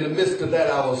 we've been in the midst of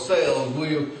that ourselves.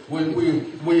 We've been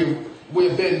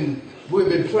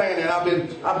planning.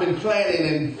 I've been planning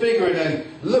and figuring and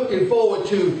looking forward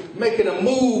to making a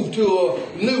move to a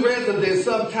new residence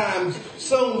sometime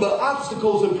soon. But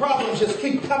obstacles and problems just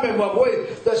keep coming my way.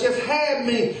 That just had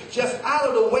me just out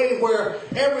of the way, where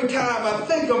every time I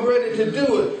think I'm ready to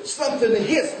do it, something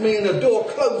hits me and the door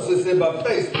closes in my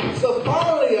face. So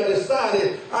finally I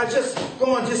decided I just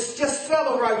go and just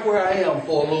settle right where I am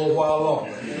for a little while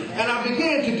longer. And I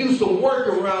began to do some work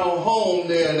around home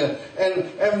there, and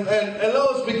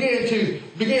Lois began to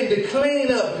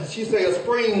clean up. She said a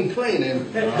spring cleaning,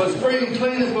 but spring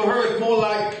cleaning for her is more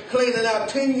like cleaning out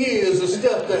 10 years of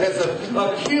stuff that has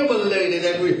accumulated,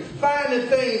 and we're finding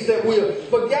things that we've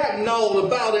forgotten all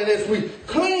about. And as we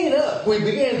clean up, we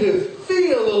begin to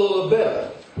feel a little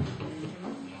better.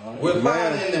 We're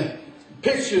finding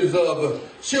pictures of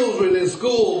children in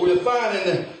school. We're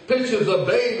finding pictures of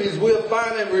babies. We're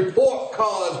finding report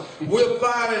cards. We're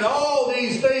finding all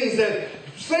these things that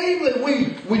seem that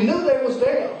we knew they was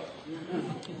there,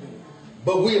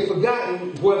 but we had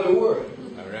forgotten where they were.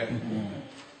 All right.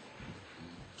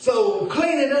 So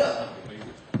cleaning up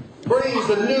brings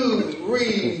a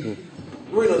new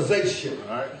realization.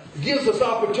 All right. Gives us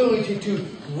opportunity to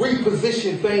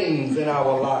reposition things in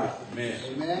our life.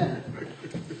 Amen.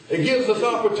 It gives us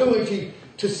opportunity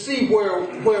to see where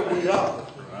we are.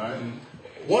 Right.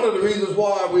 One of the reasons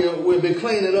why we've been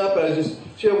cleaning up, I just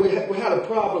share, we had a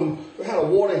problem. We had a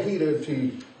water heater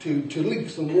to leak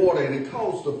some water, and it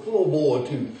caused the floorboard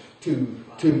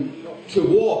to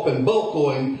warp and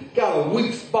buckle, and got a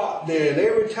weak spot there. And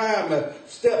every time I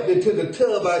stepped into the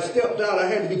tub, I stepped out, I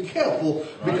had to be careful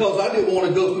because I didn't want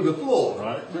to go through the floor.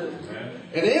 Right.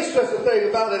 And the interesting thing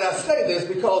about it, I say this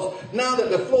because now that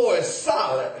the floor is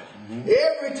solid,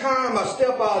 every time I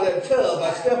step out of that tub,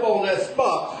 I step on that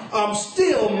spot, I'm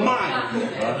still mindful.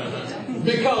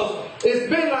 Because it's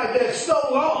been like that so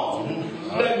long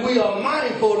that we are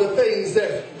mindful of the things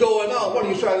that's going on. What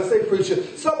are you trying to say, preacher?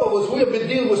 Some of us, we have been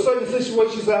dealing with certain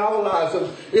situations in our lives.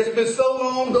 It's been so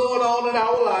long going on in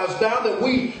our lives. Now that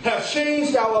we have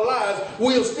changed our lives,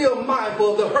 we are still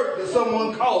mindful of the hurt that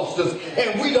someone caused us.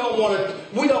 And we don't want to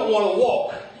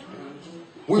walk.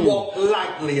 We walk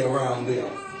lightly around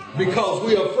them. Because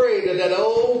we are afraid that that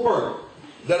old hurt,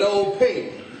 that old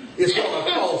pain, is going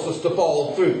to cause us to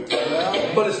fall through.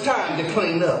 But it's time to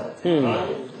clean up.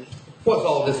 What's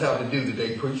all this have to do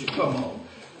today, preacher? Come on.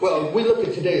 Well, we look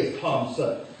at today as Palm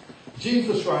Sunday.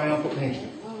 Jesus' triumphant entry.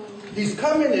 He's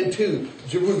coming into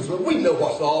Jerusalem. We know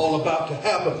what's all about to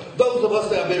happen. Those of us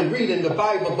that have been reading the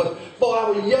Bible, but for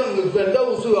our youngers and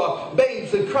those who are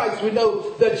babes in Christ, we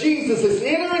know that Jesus is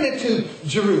entering into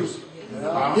Jerusalem.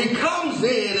 He comes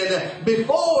in, and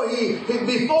before he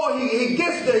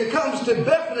gets there, he comes to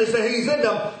Bethany, and he's in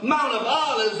the Mount of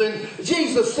Olives, and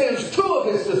Jesus sends two of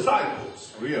his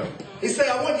disciples. He said,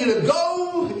 I want you to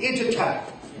go into town.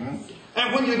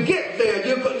 And when you get there,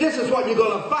 this is what you're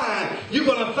going to find. You're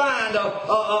going to find a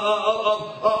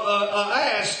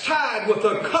ass tied with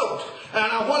a coat.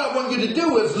 And what I want you to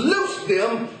do is loose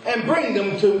them and bring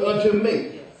them unto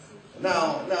me.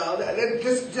 Now,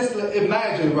 just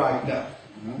imagine right now.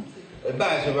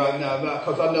 Imagine right now,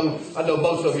 because I know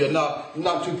most of you are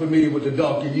not too familiar with the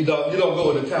donkey. You don't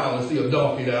go into town and see a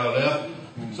donkey down there.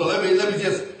 So let me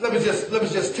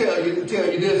just tell you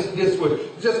this way.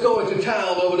 Just go into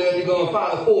town over there and you're going to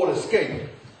find a Ford Escape.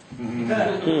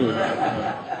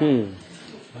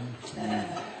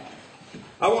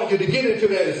 I want you to get into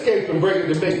that Escape and bring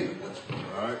it to me.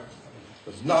 Right.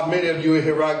 There's not many of you in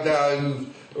here right now who,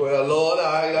 well, Lord,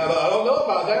 I don't know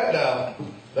about that now.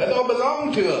 That don't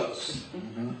belong to us.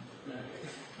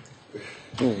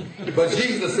 But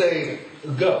Jesus said,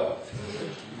 go.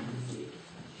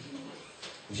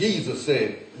 Jesus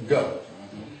said, go.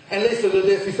 And listen to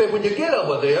this. He said, when you get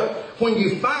over there, when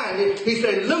you find it, he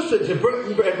said, loose it and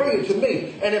bring it to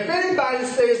me. And if anybody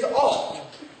says aught,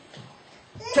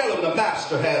 tell him the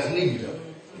master has need of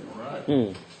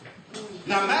it.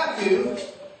 Now Matthew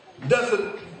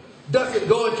doesn't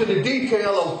go into the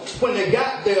detail of when they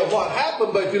got there, what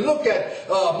happened. But if you look at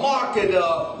Mark and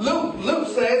Luke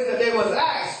says that they was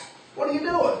asked, what are you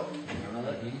doing?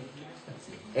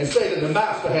 And say that the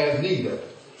master has need of it.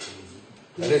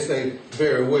 And they say,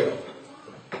 very well.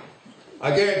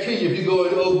 I guarantee you, if you go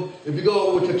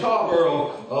over to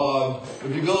Tarboro,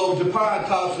 if you go over to Pine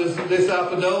Tops this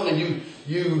afternoon and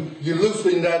you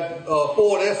loosen that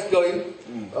Ford Escape,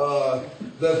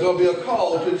 there's going to be a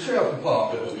call to the sheriff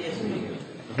department.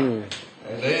 And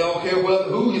they don't care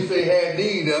who you say had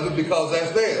need of it because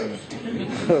that's theirs.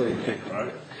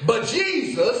 But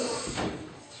Jesus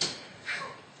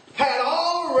had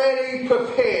already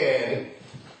prepared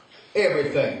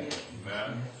everything.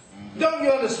 Don't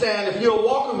you understand, if you're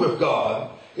walking with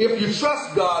God, if you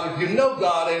trust God, if you know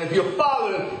God, and if you're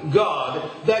following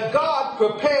God, that God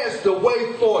prepares the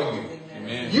way for you.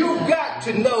 Amen. You've got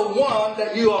to know, one,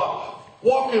 that you are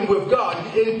walking with God,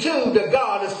 and two, that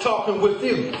God is talking with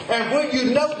you. And when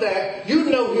you know that, you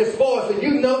know his voice, and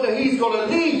you know that he's going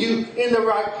to lead you in the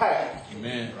right path.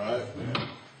 Amen. Right.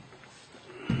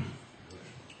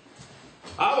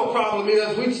 Our problem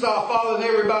is we start following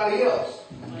everybody else.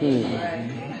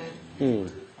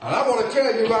 And I want to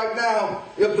tell you right now,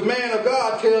 if the man of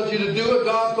God tells you to do it,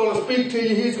 God's going to speak to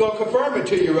you. He's going to confirm it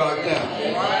to you right now.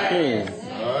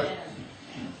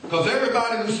 Because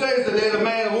everybody who says that they're the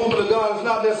man and woman of God is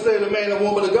not necessarily the man and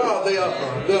woman of God.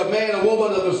 They're a man and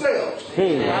woman of themselves.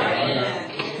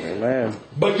 Amen.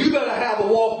 But you got to have a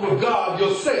walk with God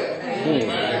yourself.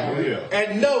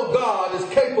 And know God is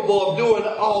capable of doing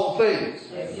all things.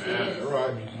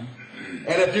 Right.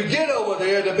 And if you get over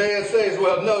there, the man says,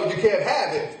 well, no, you can't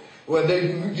have it. Well,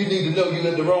 then you need to know you're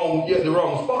in the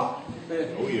wrong spot.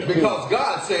 Because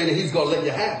God said that he's going to let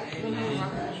you have it.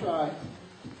 That's right.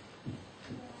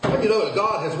 And you know that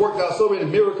God has worked out so many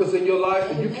miracles in your life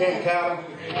that you can't count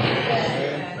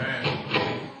them.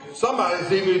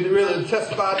 Somebody's even really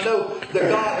testified, no, that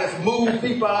God has moved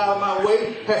people out of my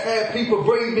way, has had people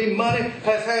bring me money,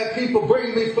 has had people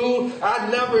bring me food I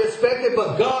never expected,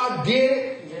 but God did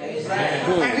it.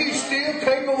 And he's still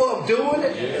capable of doing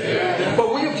it.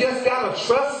 But we've just got to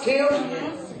trust him.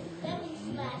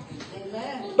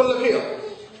 But look here.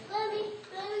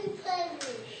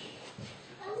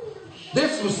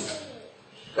 This was,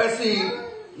 as he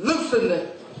loosened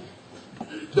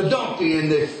the donkey in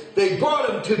this, they brought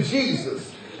him to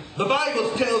Jesus. The Bible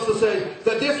tells us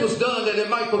that this was done that it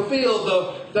might fulfill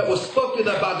that was spoken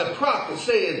of by the prophet,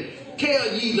 saying,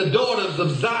 tell ye the daughters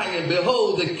of Zion,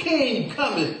 behold, the king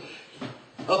cometh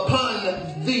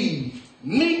upon thee,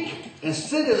 meek and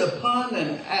sitteth upon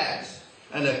an ass,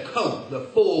 and a coat, the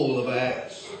foal of an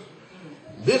ass.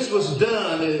 This was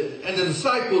done, and the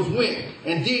disciples went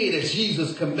and did as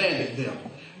Jesus commanded them,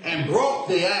 and brought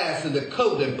the ass and the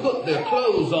coat, and put their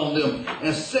clothes on them,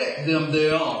 and set them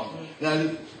thereon. Now,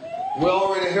 we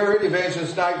already heard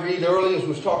Evangelist Knight read earlier,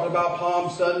 was talking about Palm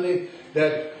Sunday,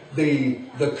 that the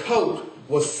coat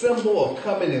was symbol of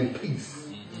coming in peace.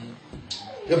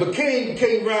 If a king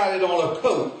came riding on a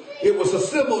coat, it was a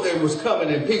symbol that was coming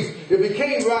in peace. If he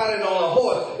came riding on a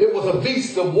horse, it was a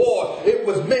beast of war. It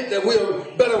was meant that we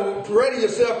better ready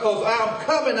yourself because I'm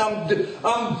coming.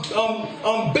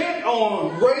 I'm bent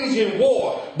on raging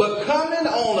war. But coming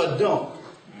on a donkey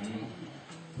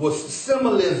was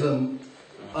symbolism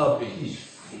of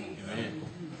peace.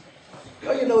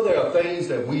 You know, there are things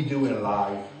that we do in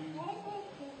life.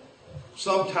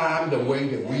 Sometimes the way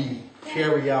that we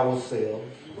carry ourselves,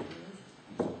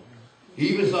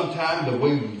 even sometimes the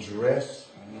way we dress,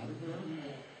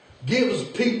 gives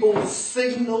people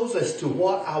signals as to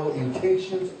what our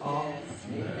intentions are.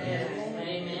 Amen.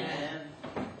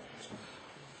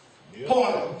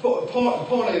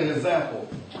 Point an example.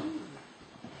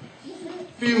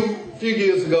 Few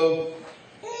years ago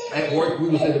at work, we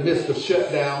was in the midst of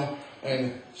shutdown,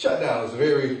 and shutdown is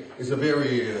a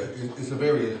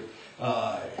very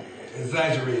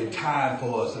exaggerated time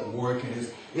for us at work, and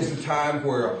it's a time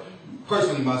where,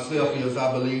 personally myself, is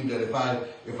I believe that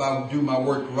if I do my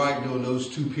work right during those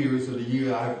 2 periods of the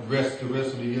year, I rest the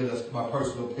rest of the year. That's my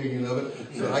personal opinion of it.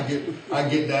 So I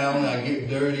get down, I get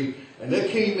dirty, and there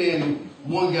came in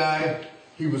one guy.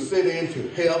 He was sent in to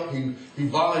help. He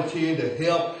volunteered to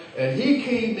help, and he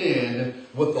came in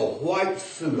with a white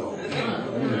suit on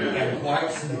and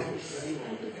white sneakers.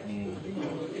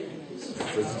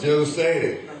 As Joe said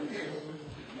it.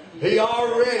 He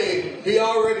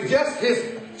already just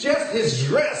his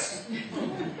dress,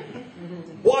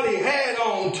 what he had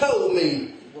on told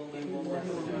me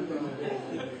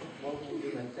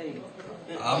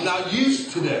I'm not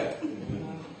used to that.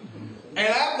 And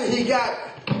after he got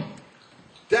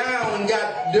down and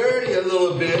got dirty a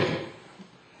little bit,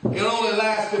 it only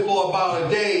lasted for about a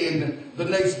day, and the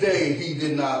next day he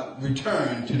did not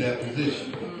return to that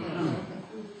position.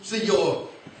 See,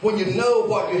 when you know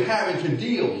what you're having to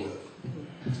deal with,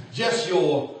 just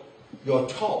your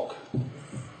talk,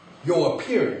 your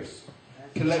appearance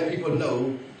can let people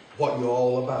know what you're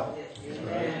all about.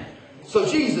 So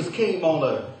Jesus came on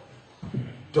a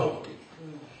donkey.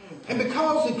 And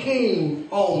because he came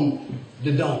on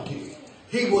the donkey,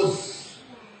 they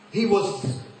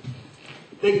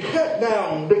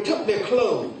took their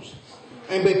clothes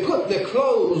and they put their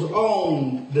clothes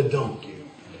on the donkey.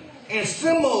 And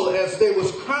similar as they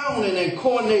was crowning and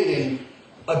coronating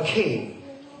a king.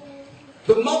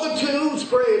 The multitude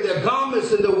spread their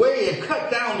garments in the way and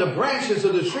cut down the branches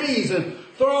of the trees and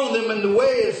thrown them in the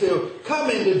way as they were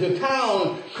coming into the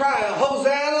town, crying,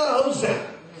 Hosanna, Hosanna.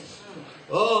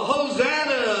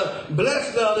 Hosanna,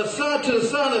 blessed the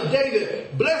son of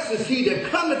David. Blessed is he that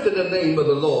cometh in the name of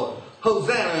the Lord.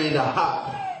 Hosanna in the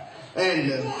high.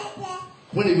 And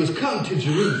when he was come to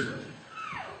Jerusalem,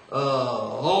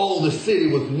 all the city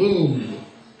was moved.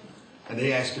 And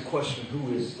they asked the question,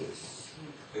 who is this?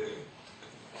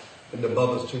 And the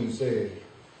multitude said,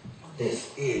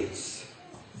 this is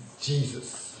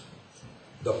Jesus,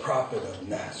 the prophet of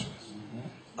Nazareth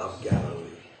of Galilee.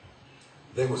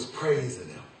 They was praising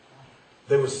him.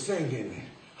 They was singing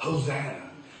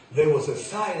Hosanna. They was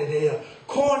excited. They are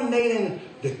coronating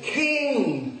the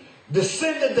king,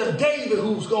 descendant of David,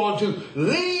 who's going to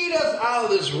lead us out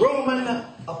of this Roman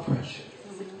oppression.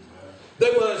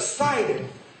 They were excited.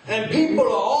 And people are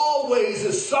always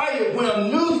excited when a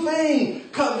new thing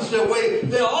comes their way.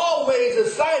 They're always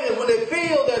excited when they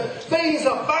feel that things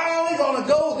are finally going to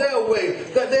go their way,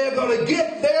 that they're going to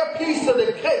get their piece of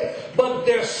the cake. But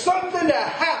there's something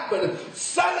that happened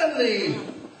suddenly,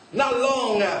 not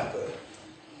long after.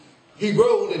 He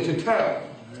rode into town.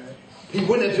 He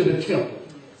went into the temple.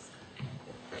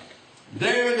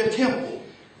 There in the temple,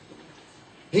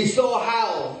 he saw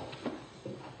how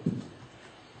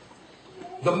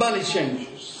the money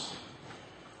changers,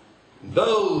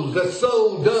 those that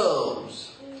sold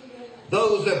doves,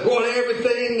 those that brought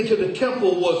everything into the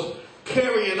temple was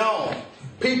carrying on.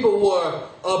 People were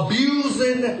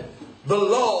abusing the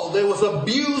law. They was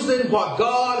abusing what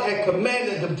God had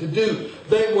commanded them to do.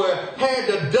 They had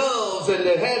the doves and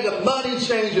they had the money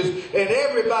changers and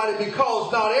everybody,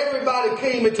 because not everybody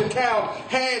came into town,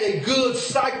 had a good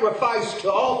sacrifice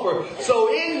to offer.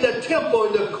 So in the temple,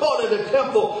 in the court of the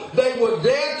temple, they were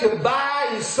there to buy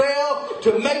and sell,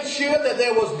 to make sure that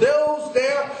there was those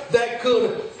there that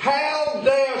could have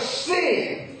their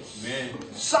sins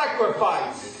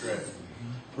sacrificed,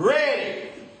 ready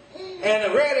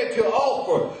to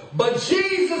offer. But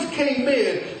Jesus came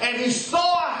in and he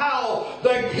saw how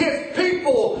his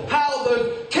people, how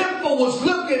the temple was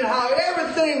looking, how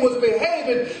everything was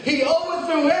behaving. He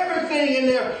overthrew everything in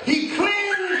there. He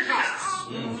cleansed the house.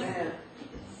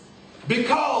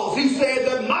 Because he said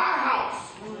that my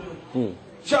house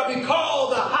shall be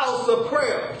called the house of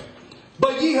prayer.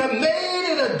 But ye have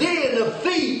made it a den of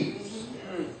thieves.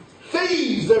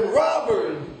 Thieves and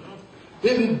robbers.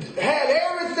 Didn't had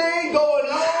everything going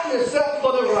on except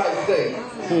for the right thing.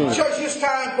 Church, it's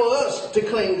time for us to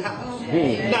clean house.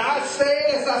 Now I said,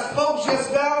 as I spoke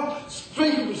just now,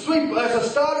 sweep as I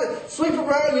started, sweep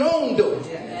around your own door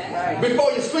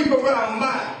before you sweep around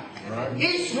mine.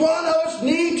 Each one of us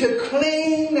need to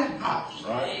clean the house.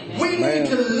 We need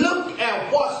to look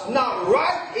at what's not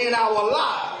right in our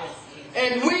lives.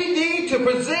 And we need to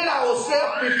present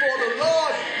ourselves before the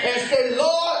Lord and say,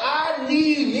 Lord, I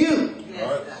need you.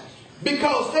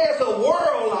 Because there's a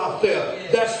world out there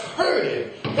that's hurting.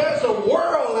 There's a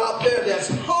world out there that's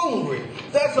hungry.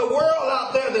 There's a world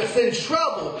out there that's in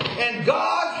trouble. And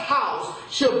God's house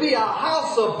should be a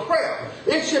house of prayer.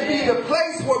 It should be the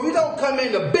place where we don't come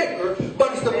in to bicker,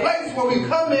 but it's the place where we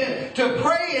come in to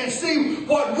pray and see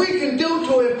what we can do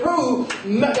to improve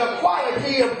the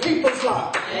quality of people's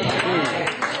lives.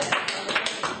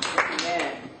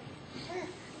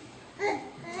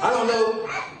 I don't know.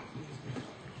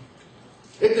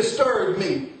 It disturbed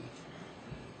me.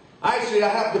 Actually, I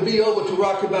have to be over to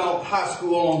Rocky Mount High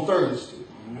School on Thursday.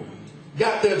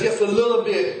 Got there just a little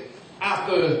bit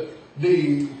after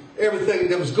everything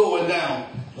that was going down.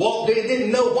 Walked in,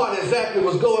 didn't know what exactly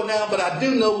was going down, but I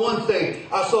do know one thing.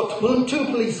 I saw two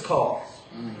police cars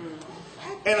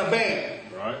and a van.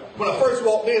 When I first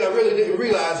walked in, I really didn't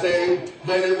realize that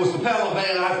it was the panel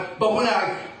van. But when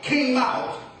I came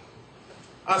out,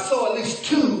 I saw at least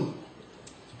 2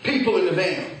 people in the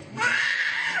van,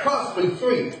 possibly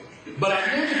 3. But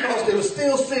I knew because they were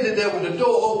still sitting there with the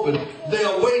door open, they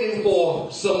are waiting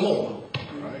for some more.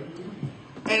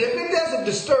 And if it doesn't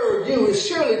disturb you, it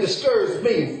surely disturbs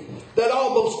me that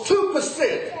almost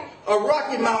 2% of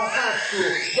Rocky Mount High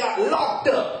School got locked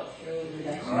up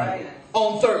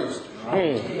on Thursday.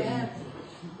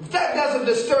 If that doesn't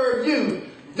disturb you,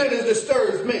 then it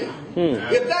disturbs me.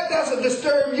 If that doesn't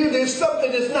disturb you, then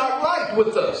something is not right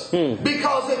with us.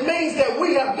 Because it means that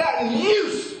we have gotten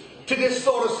used to this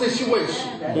sort of situation.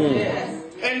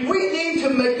 And we need to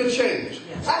make a change.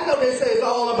 I know they say it's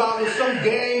all about some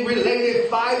gang-related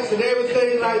fights and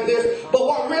everything like this. But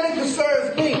what really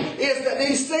concerns me is that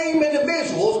these same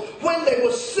individuals, when they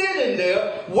were sitting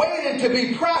there waiting to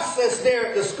be processed there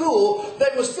at the school, they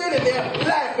were sitting there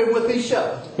laughing with each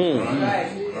other.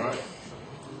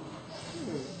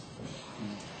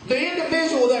 The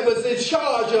individual that was in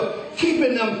charge of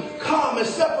keeping them calm and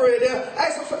separated them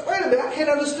asked them, wait a minute, I can't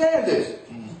understand this.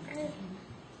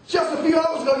 Just a few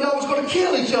hours ago, y'all was going to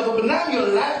kill each other, but now you're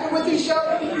laughing with each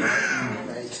other?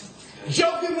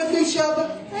 Joking with each other?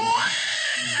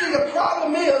 See, the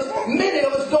problem is, many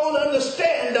of us don't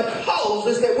understand the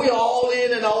causes that we're all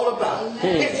in and all about.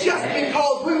 It's just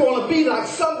because we want to be like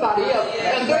somebody else,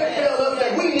 and they tell us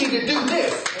that we need to do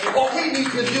this, or we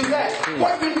need to do that.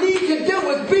 What you need to do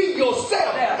is be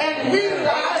yourself, and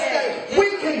realize that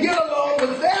we can get along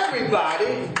with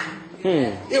everybody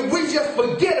if we just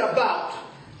forget about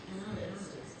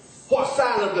what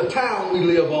side of the town we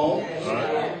live on.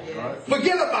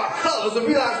 Forget about colors and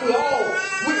realize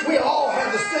we all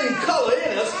have the same color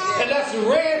in us, and that's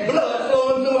red blood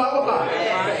flowing through our body.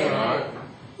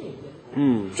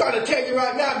 I'm trying to tell you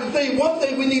right now, one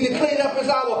thing we need to clean up is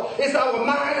our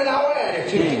mind and our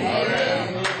attitude.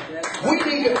 We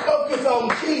need to focus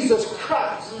on Jesus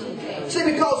Christ. See,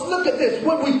 because look at this,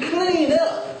 when we clean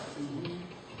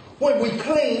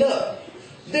up,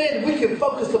 then we can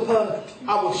focus upon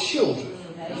our children.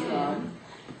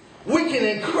 We can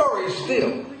encourage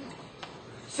them.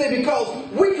 See, because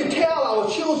we can tell our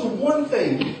children one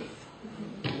thing,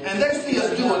 and they see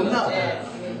us do another,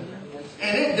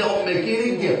 and it don't make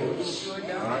any difference.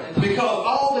 Because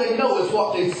all they know is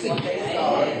what they see.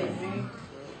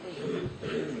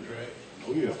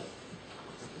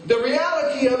 The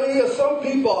reality of it is some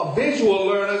people are visual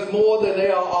learners more than they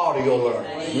are audio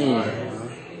learners.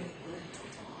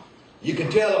 You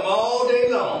can tell them all day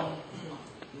long,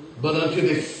 but until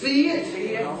they see it,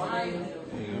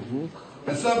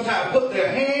 and sometimes put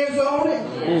their hands on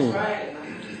it,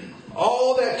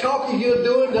 all that talking you're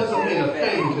doing doesn't mean a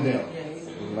thing to them.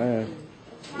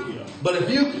 But if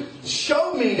you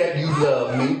show me that you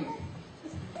love me,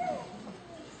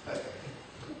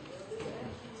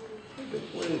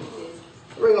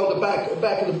 right on the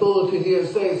back of the bulletin here, it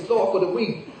says, Lord, for the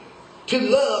weak. To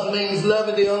love means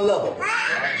loving the unlovable.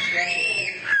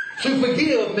 To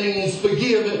forgive means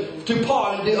forgiving, to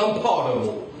pardon the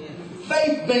unpardonable.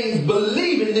 Faith means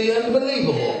believing the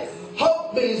unbelievable.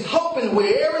 Hope means hoping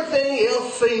where everything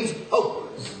else seems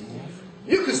hopeless.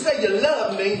 You can say you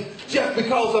love me just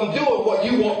because I'm doing what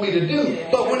you want me to do.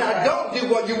 But when I don't do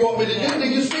what you want me to do,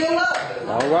 then you still love me.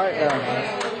 All right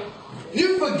now.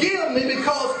 You forgive me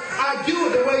because I do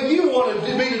it the way you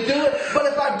wanted me to do it. But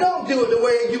if I don't do it the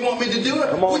way you want me to do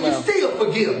it, will you still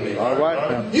forgive me? All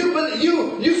right. You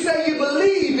say you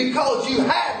believe because you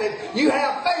have it. You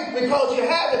have faith because you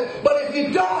have it. But if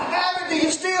you don't have it, do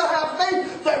you still have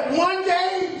faith that one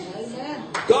day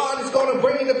God is going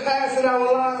going to bring to pass in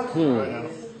our lives?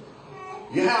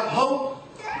 You have hope.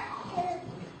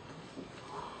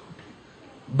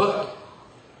 But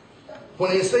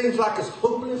when it seems like it's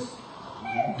hopeless,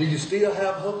 do you still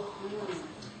have hope?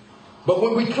 But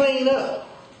when we clean up,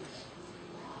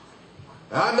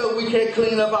 I know we can't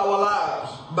clean up our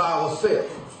lives by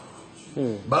ourselves.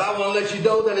 But I want to let you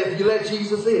know that if you let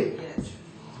Jesus in,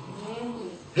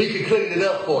 He can clean it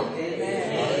up for you.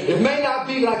 It may not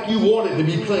be like you want it to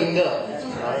be cleaned up.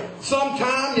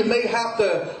 Sometimes you may have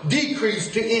to decrease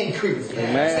to increase.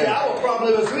 See, our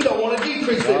problem is we don't want to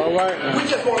decrease it. We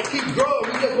just want to keep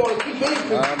growing. We just want to keep increasing.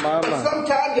 But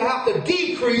sometimes you have to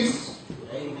decrease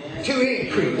to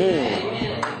increase.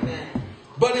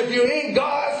 But if you're in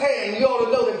God's hand, you ought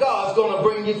to know that God's going to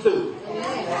bring you through.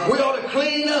 We ought to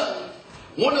clean up.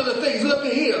 One of the things, look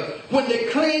at here, when they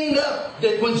cleaned up,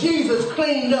 when Jesus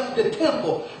cleaned up the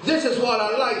temple, this is what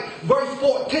I like, verse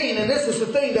 14, and this is the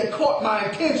thing that caught my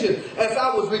attention as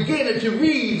I was beginning to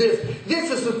read this.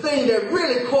 This is the thing that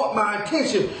really caught my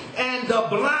attention. And the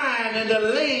blind and the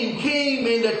lame came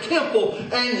in the temple,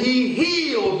 and He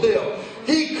healed them.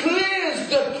 He cleansed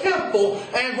the temple,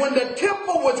 and when the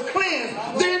temple was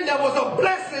cleansed, then there was a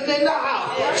blessing in the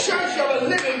house. Church of a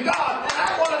living God,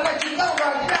 I want to let you know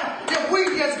right now, if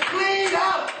we just clean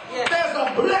out, there's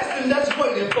a blessing that's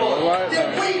waiting for us.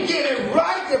 If we get it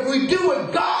right, if we do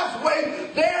it God's way,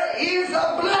 there is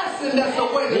a blessing that's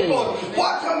waiting for us.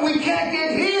 Why come we can't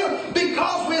get healed?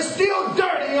 Because we're still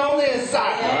dirty on the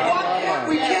inside. Why can't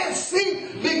we can't see?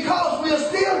 Because we're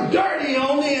still dirty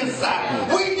on the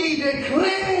inside. We need to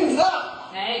cleanse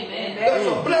up. Amen. There's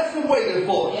a blessing waiting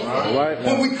for us.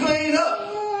 When we clean up,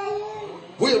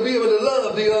 we'll be able to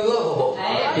love the unlovable.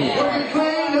 When we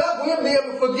clean up, we'll be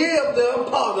able to forgive the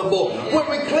unpardonable. When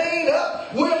we clean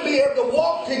up, we'll be able to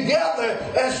walk together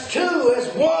as two, as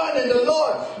one in the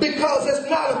Lord. Because it's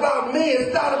not about me,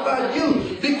 it's not about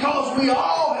you. Because we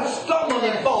all have stumbled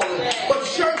and fallen. But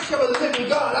church of a living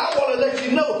God, I want to let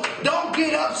you know, don't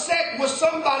get upset with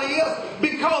somebody else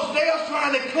because they're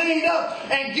trying to clean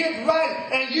up and get right,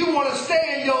 and you want to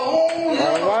stay in your own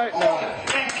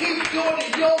and keep doing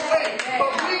it your way.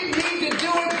 But we need to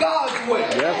do it God's way.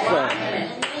 Yes,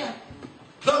 sir.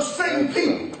 Those same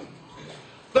people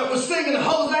that were singing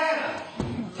Hosanna,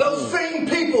 those same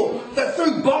people that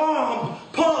threw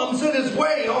palms in His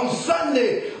way on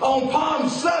Sunday, on Palm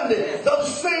Sunday,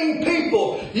 those same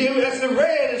people, as they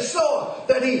read and saw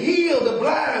that He healed the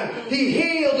blind, He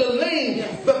healed the lame,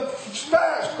 the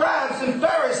scribes and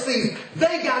Pharisees,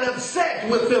 they got upset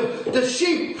with Him. The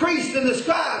chief priests and the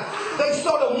scribes, they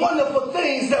saw the wonderful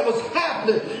things that was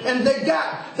happening, and they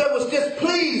was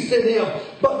displeased in Him,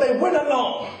 but they went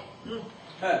along.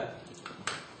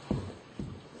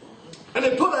 And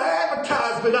they put an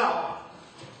advertisement out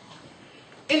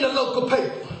in the local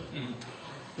paper.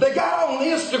 They got on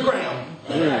Instagram.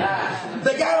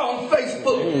 They got on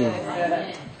Facebook.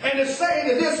 And they're saying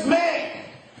that this man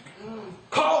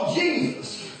called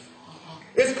Jesus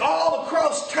is all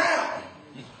across town.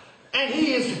 And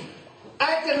he is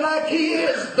acting like he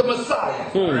is the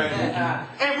Messiah.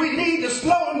 And we need to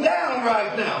slow him down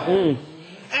right now.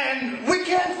 And we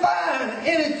can't find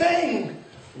anything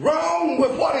wrong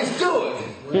with what he's doing.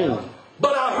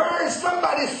 But I heard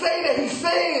somebody say that he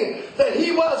said that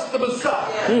he was the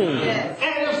Messiah.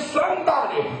 And if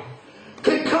somebody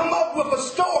could come up with a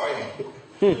story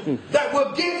that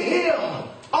will get him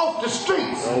off the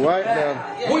streets,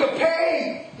 we'll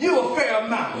pay you a fair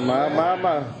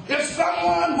amount. If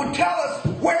someone would tell us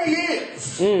where he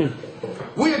is,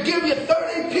 we'll give you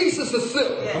 30 pieces of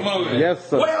silver. Come on. Yes,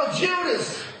 sir. Well,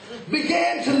 Judas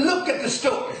began to look at the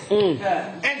story.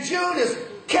 And Judas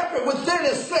kept it within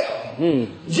himself.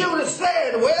 Judas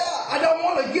said, well, I don't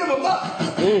want to give him up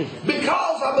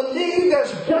because I believe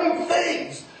there's great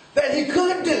things that he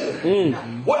could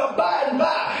do. Well, by and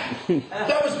by,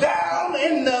 there was down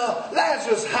in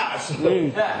Lazarus' house.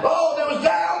 Oh, there was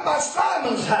down by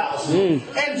Simon's house.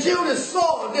 And Judas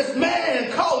saw this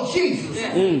man called Jesus.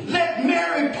 Let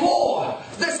Mary pour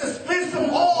this expensive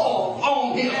oil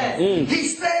on him. He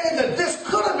said that this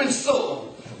could have been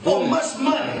sold for much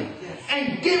money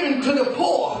and given to the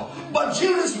poor. But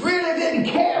Judas really didn't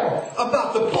care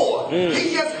about the poor.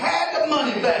 He just had the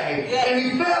money bag. And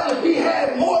he felt if he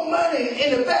had more money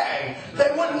in the bag, they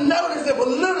wouldn't notice if a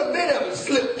little bit of it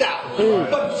slipped out.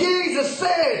 But Jesus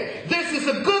said, this is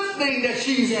a good thing that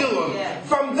she's doing.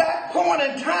 From that point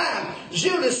in time,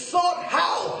 Judas sought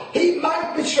how he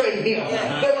might betray him.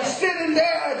 They were sitting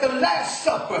there at the Last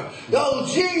Supper. Oh,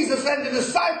 Jesus and the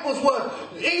disciples were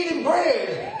eating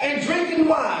bread and drinking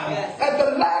wine. At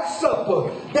the Last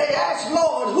Supper, they asked,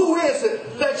 Lord, who is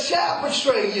it that shall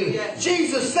betray you.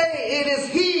 Jesus said, it is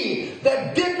he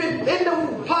that dippeth in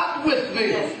the pot with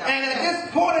me. And at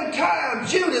this point in time,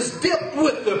 Judas dipped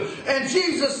with them. And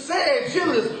Jesus said,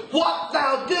 Judas, what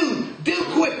thou do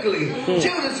quickly.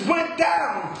 Judas went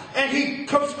down and he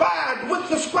conspired with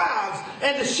the scribes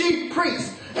and the chief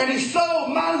priests. And he sold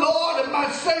my Lord and my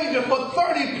Savior for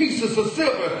 30 pieces of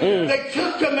silver. They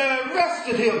took him and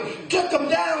arrested him, took him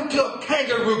down to a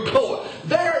kangaroo court.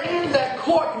 There in that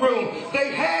courtroom,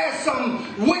 they had some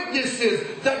witnesses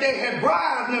that they had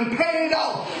bribed and paid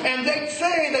off. And they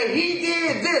say that he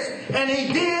did this and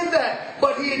he did that,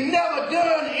 but he had never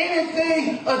done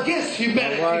anything against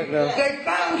humanity. They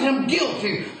found him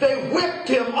guilty. They whipped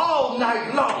him all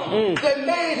night long. They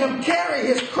made him carry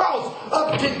his cross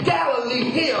up to Galilee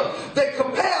Hill. They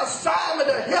compelled Simon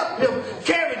to help him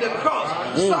carry the cross.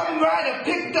 Songwriter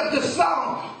picked up the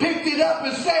song, picked it up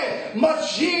and said,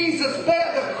 must Jesus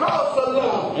bear the cross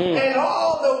alone and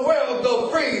all the world go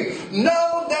free?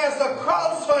 No, there's a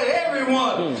cross for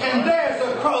everyone and there's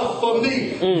a cross for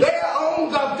me. There on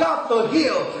Golgotha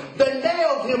Hill, they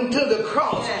nailed him to the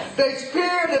cross. They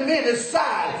speared him in his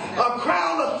side, a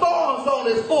crown of thorns on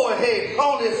his forehead,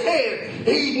 on his head.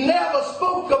 He never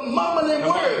spoke a mumbling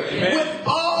word. With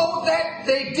all that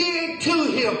they did to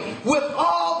him, with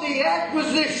all the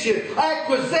accusations,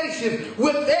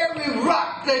 with every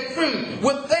rock they threw,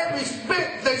 with every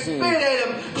spit they spit at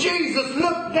him, Jesus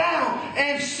looked down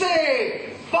and said,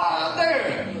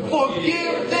 Father,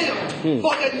 forgive them,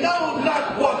 for they know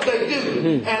not what they do.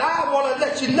 And I want to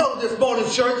let you know this morning,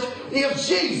 church, if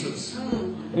Jesus,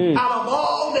 out of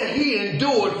all that he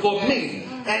endured for me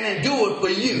and endured for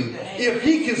you, if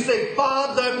he can say,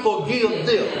 Father, forgive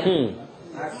them.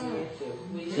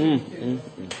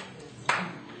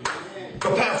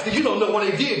 But Pastor, you don't know what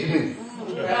they did to me.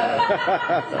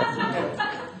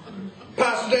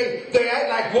 Pastor, they act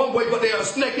like one way, but they're a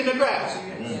snake in the grass.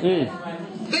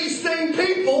 These same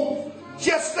people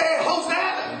just said,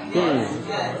 Hosanna.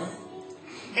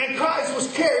 And Christ was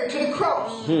carried to the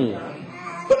cross.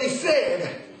 But he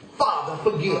said, Father,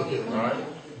 forgive them.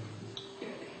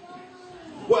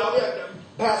 Well,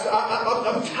 Pastor,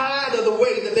 I'm tired of the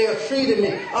way that they are treating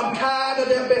me. I'm tired of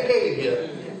their behavior.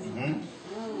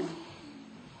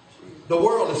 The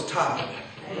world is tired.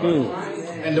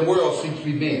 And the world seems to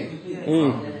be bent.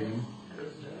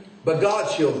 But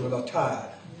God's children are tired.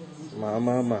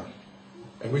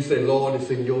 And we say, Lord,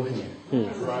 it's in your hand. I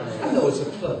know it's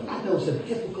a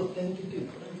difficult thing to do.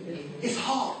 It's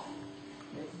hard.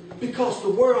 Because the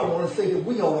world wants to say that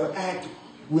we ought to act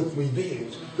with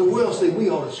revenge. The world say we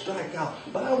ought to strike out.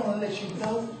 But I want to let you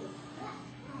know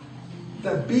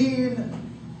that being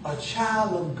a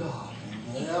child of God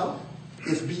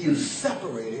is being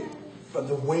separated from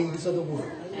the ways of the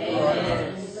world.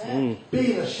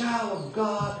 Being a child of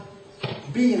God,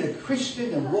 being a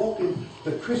Christian and walking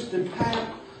the Christian path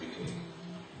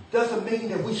doesn't mean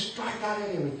that we strike out at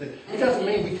everything. It doesn't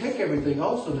mean we take everything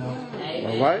also now.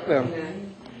 All right now.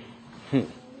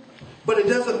 But it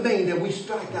doesn't mean that we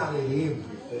strike out at everything.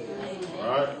 All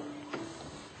right.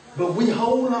 But we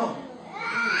hold on,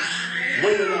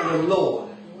 waiting on the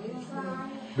Lord,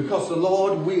 because the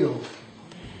Lord will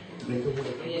make a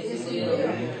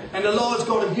way. And the Lord's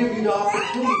going to give you the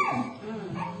opportunity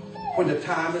when the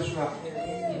time is right.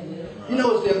 You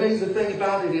know what's the amazing thing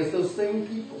about it is those same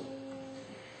people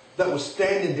that were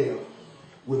standing there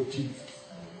with Jesus.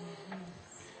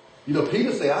 You know,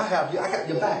 Peter said, I got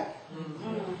your back.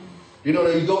 You know,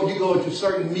 you go into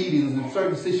certain meetings and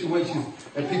certain situations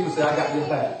and people say, I got your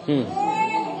back.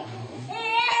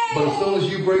 But as soon as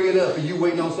you bring it up and you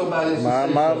waiting on somebody else to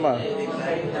say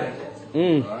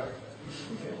something.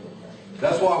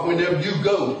 That's why whenever you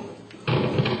go,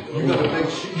 you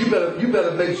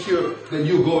better make sure that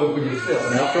you're going for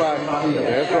yourself. That's right.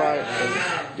 That's right.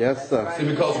 Yes, sir. See,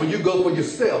 because when you go for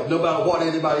yourself, no matter what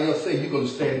anybody else say, you're going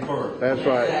to stand firm. That's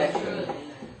right.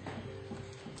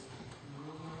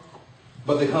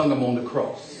 But they hung him on the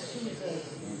cross.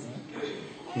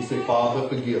 He said, Father,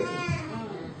 forgive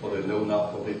them, for they know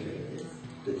not what they do.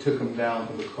 They took him down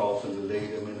to the cross and they laid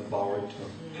him in a borrowed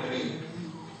tomb.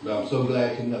 But I'm so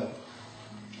glad to know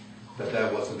that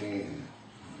that wasn't the end.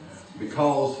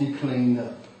 Because he cleaned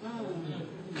up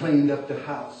the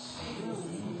house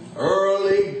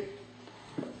early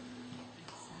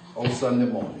on Sunday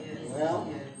morning.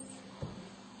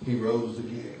 He rose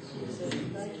again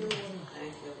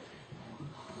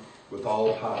with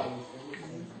all power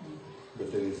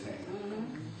within his hand.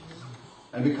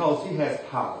 And because he has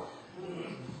power,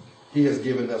 he has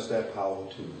given us that power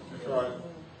too. That's right.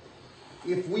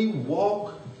 If we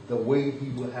walk the way he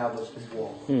will have us to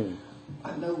walk,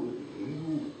 I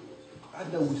I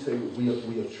know we say we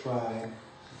are trying,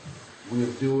 we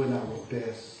are doing our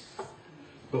best.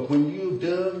 But when you've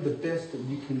done the best that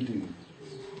you can do,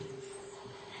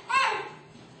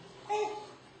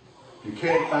 you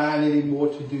can't find any more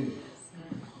to do.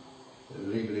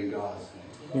 Leave it in God's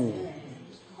hands.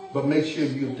 But make sure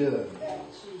you've done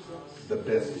the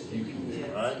best that you can do.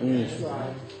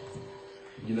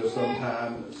 You know,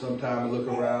 sometime I look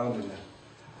around and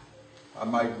I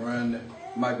might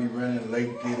be running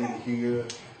late getting here.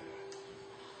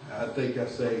 I think I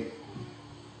say,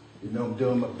 you know, I'm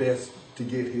doing my best to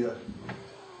get here.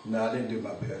 No, I didn't do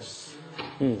my best.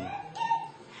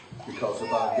 Because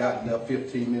if I'd gotten up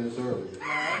 15 minutes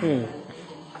earlier,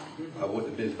 I would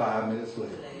have been 5 minutes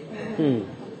late.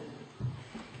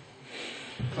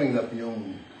 Clean up your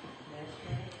own.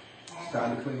 It's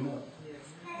time to clean up.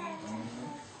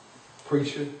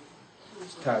 Preacher,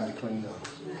 it's time to clean up.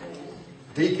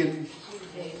 Deacon,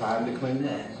 it's time to clean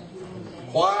up.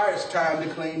 Choir, it's time to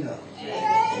clean up.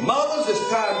 Mothers, it's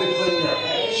time to clean up.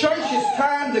 Church, it's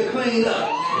time to clean up.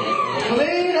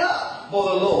 Clean up for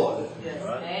the Lord.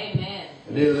 Amen.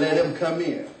 And then let him come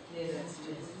in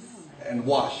and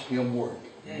watch him work.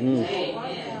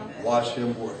 Watch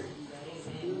him work.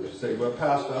 You say, well,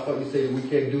 Pastor, I thought you said we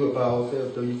can't do it by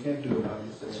ourselves. So you can't do it by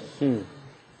yourself.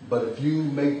 But if you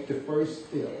make the first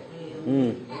step,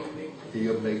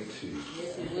 he'll make two.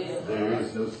 There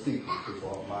is no secret to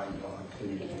Almighty God.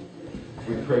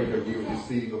 We pray that you will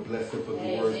receive a blessing for the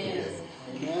word today.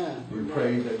 We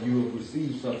pray that you will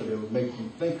receive something that will make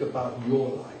you think about your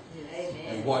life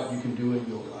and what you can do in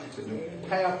your life and the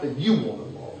path that you want to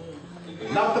walk.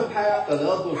 Not the path that others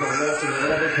are walking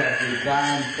and others have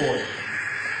designed for you.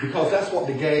 Because that's what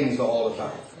the games are all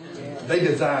about. They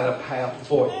design a path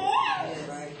for you.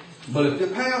 But if the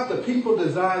path that people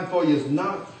design for you is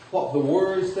not what the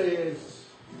word says,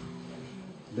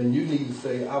 then you need to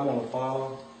say, I want to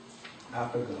follow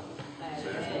after God.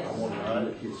 I want to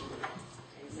honor his way.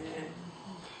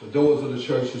 The doors of the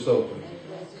church is open.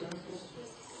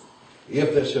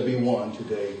 If there shall be one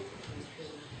today,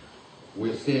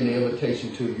 we'll send the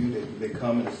invitation to you that you may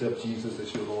come and accept Jesus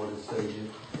as your Lord and Savior.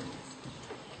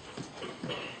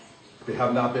 If you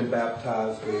have not been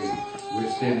baptized,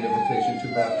 we'll send the invitation to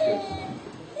baptism.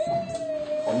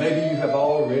 Or maybe you have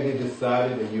already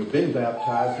decided and you've been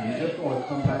baptized and you just want to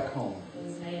come back home.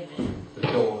 The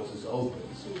doors is open.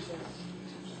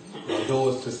 The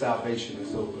doors to salvation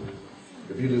is open.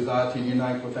 If you desire to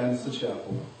unite with Anderson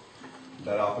Chapel,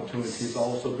 that opportunity is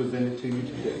also presented to you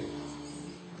today.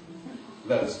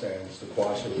 Let us stand as the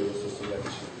choir shall give us a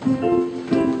selection.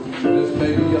 This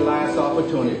may be your last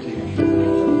opportunity.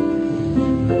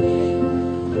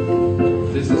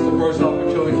 This is the first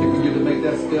opportunity for you to make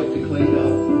that step to clean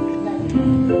up.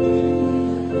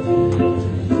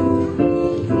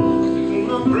 This is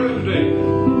my birthday.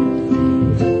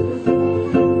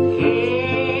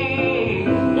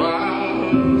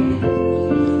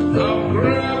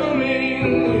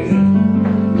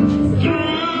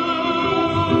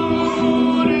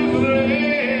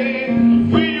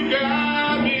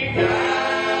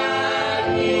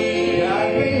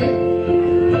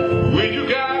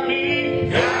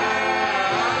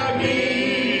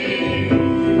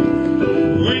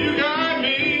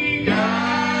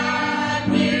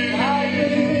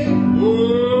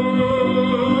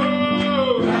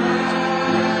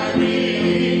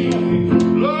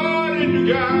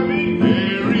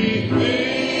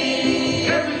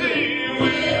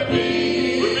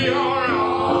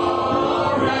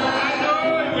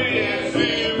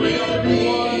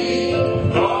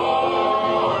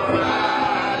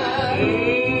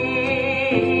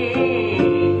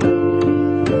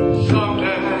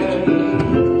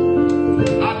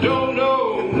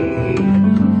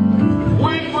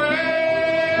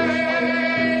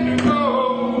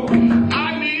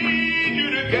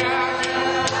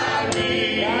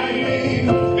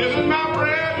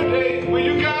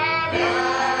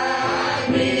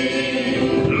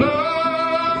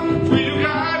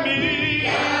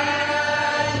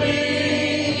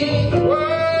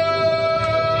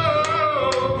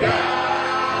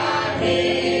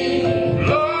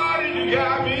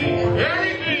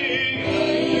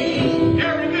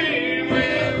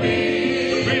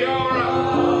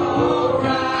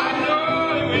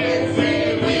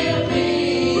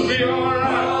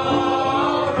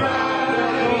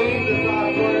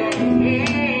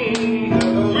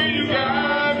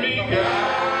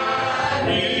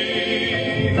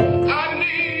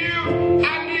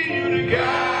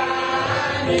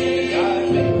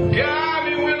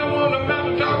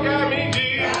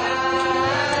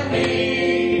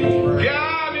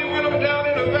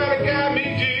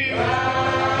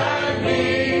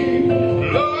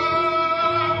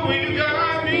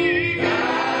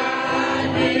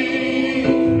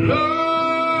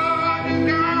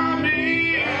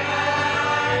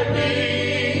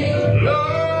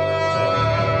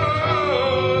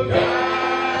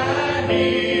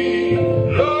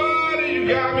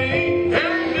 got me.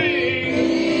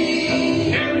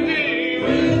 Everything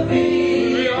will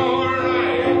be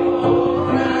alright.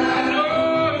 I know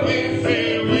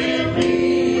everything will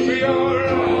be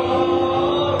alright.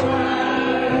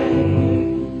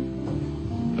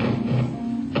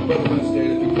 Brother Winston,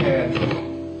 if you can,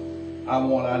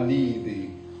 I need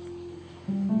thee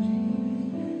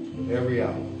every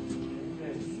hour.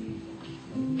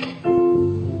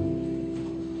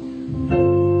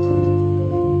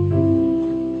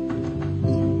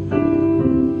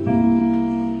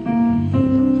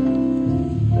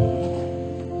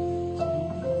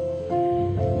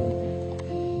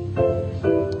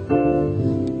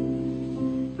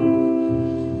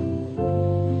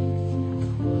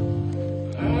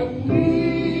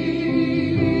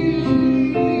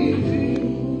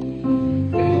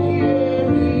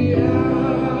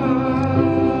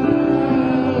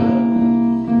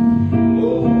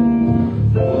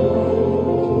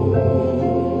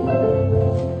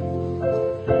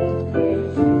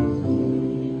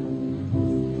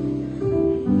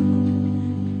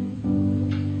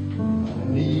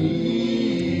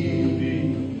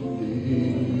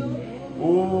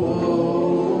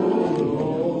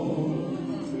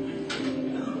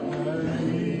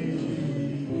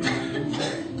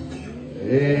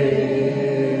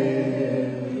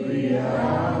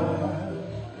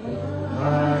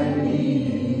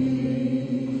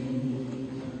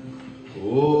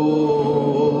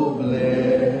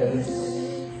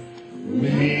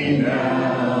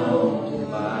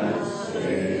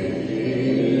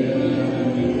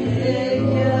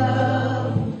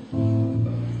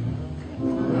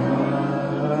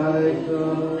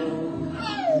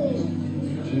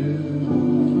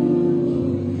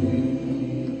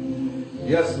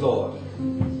 Yes, Lord.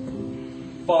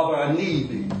 Father, I need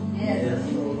thee. Yes.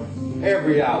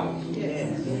 Every hour.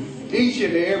 Yes. Each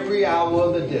and every hour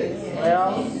of the day.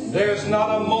 Well, there's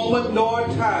not a moment nor a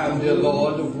time, dear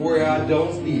Lord, where I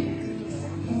don't need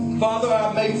thee. Father,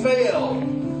 I may fail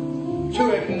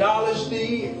to acknowledge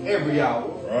thee every hour.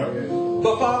 Right.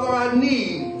 But Father, I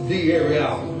need thee every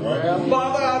hour. Right.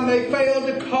 Father, I may fail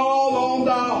to call on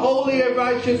thy holy and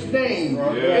righteous name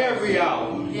every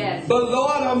hour. Yes. But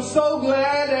Lord, I'm so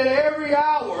glad that every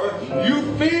hour you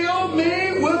fill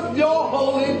me with your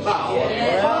holy power.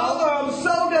 Yes. Father, I'm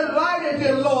so delighted,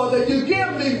 dear Lord, that you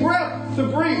give me breath to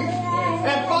breathe.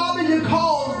 And Father, you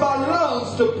cause my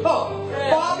lungs to pump.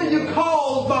 Father, you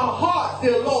cause my heart,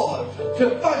 dear Lord,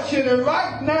 to function. And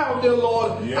right now, dear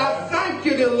Lord, I thank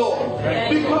you, dear Lord,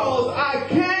 because I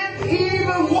can't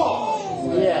even walk.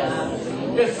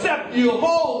 Except you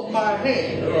hold my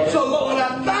hand. So Lord,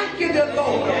 I thank you, dear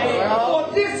Lord,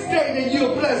 for this day that you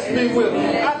blessed me with.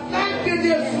 I thank you,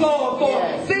 dear Lord,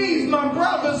 for these, my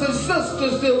brothers and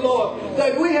sisters, dear Lord,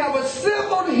 that we have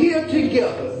assembled here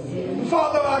together.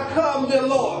 Father, I come, dear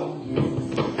Lord,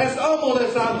 as humble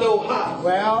as I know how.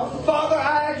 Father,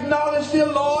 I acknowledge, dear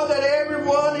Lord, that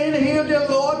everyone in here, dear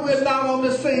Lord, we're not on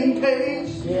the same page.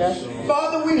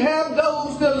 Father, we have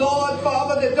those, dear Lord,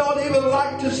 Father, that don't even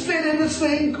like to sit in the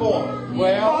same corner.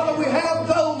 Father, we have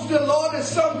those, dear Lord, that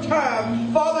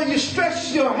sometimes, Father, you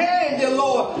stretch your hand, dear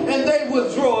Lord, and they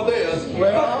withdraw theirs.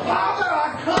 But Father,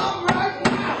 I come right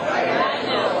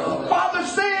now. Father,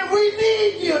 saying we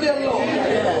need you, dear Lord.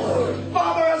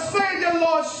 Father, I say, dear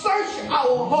Lord, search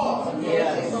our hearts.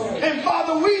 And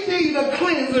Father, we need a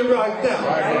cleansing right now.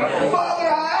 Father,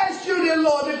 I ask you, dear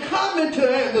Lord, to come into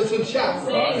Anderson Chapel.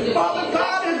 Father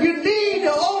God, if you need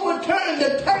to overturn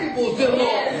the tables, dear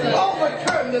Lord,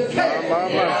 overturn the tables.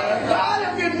 God,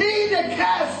 if you need to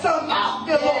cast some out,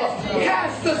 dear Lord,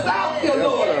 cast us out, dear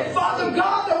Lord. Father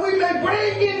God, that we may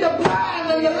bring in the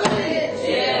blind and the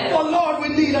lame. For Lord, we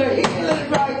need a healing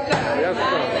right now.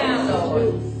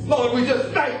 Lord, we just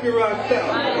thank you right now.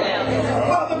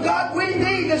 Father God, we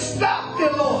need to stop,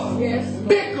 dear Lord,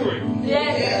 bickering.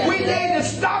 We need to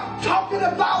stop talking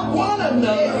about one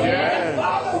another. And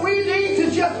Father, we need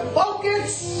to just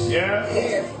focus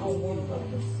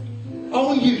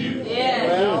on you.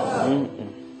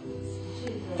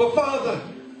 For Father,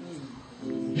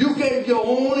 you gave your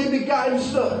only begotten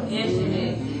Son,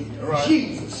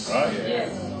 Jesus,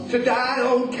 to die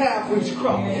on Calvary's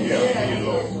cross.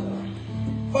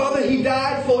 Father, he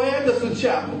died for Anderson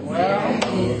Chapel.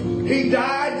 He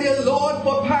died, dear Lord,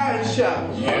 for Pine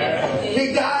Chapel.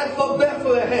 He died for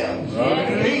Bethlehem.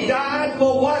 He died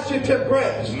for Washington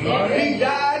Branch. He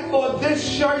died for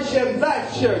this church and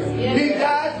that church. He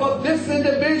died for this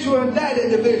individual and that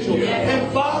individual. And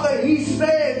Father, he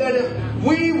said that if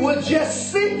we would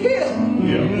just seek him,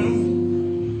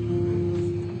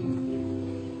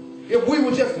 if we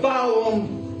would just bow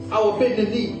on our bended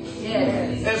knees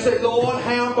and say, Lord,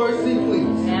 have mercy, please.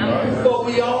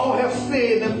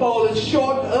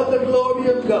 short of the glory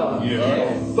of God.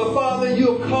 Yes. But Father,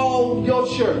 you have called your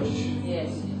church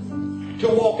to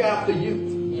walk after you.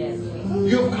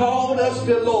 You've called us,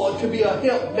 dear Lord, to be a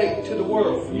helpmate to the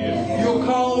world. Yes. You've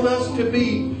called us to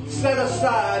be set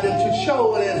aside and to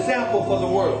show an example for the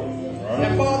world.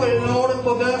 And Father, in order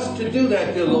for us to do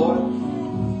that, dear Lord,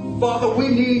 Father, we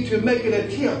need to make an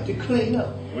attempt to clean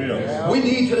up. We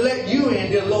need to let you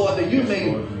in, dear Lord, that you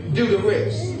may do the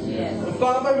rest. And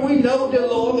Father, we know, dear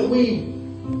Lord, that we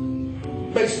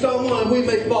may stumble and we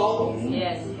may fall.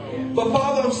 But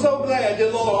Father, I'm so glad,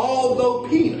 dear Lord, although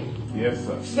Peter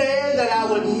said that I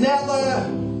would never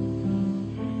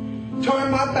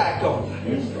turn my back on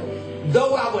you,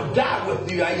 though I would die with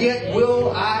you, yet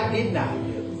will I deny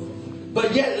you.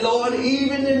 But yet, Lord,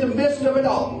 even in the midst of it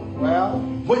all,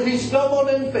 when he stumbled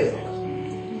and fell,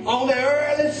 on the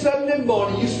early Sunday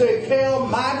morning, you say, tell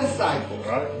my disciples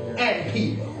and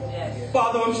people.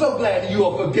 Father, I'm so glad that you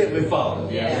are forgiven, Father.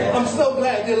 I'm so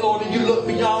glad, dear Lord, that you look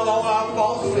beyond all our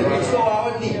faults and you saw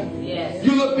our need.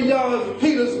 You look beyond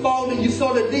Peter's fault and you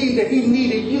saw the need that he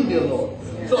needed you, dear Lord.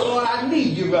 So, Lord, I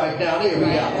need you right now. There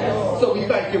we are. So we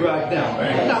thank you right now.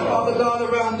 Now, Father God,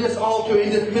 around this altar,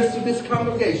 in the midst of this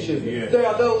congregation, there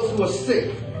are those who are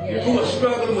sick, who are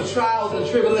struggling with trials and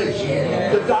tribulations.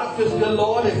 The doctors, dear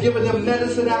Lord, have given them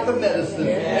medicine after medicine.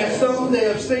 And some they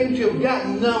have seemed to have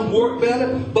gotten none work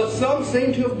better, but some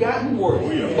seem to have gotten worse.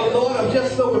 But Lord, I'm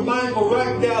just so mindful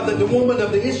right now that the woman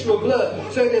of the issue of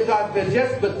blood said that I've been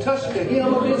just but touched the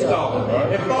hem of his garment.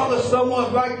 And Father,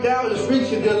 someone right now is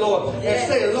reaching, dear Lord, and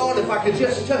say, Lord, if I could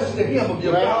just touch the hem of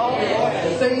your garment,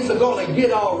 Lord, things are going to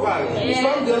get all right.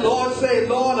 Some, dear Lord, say,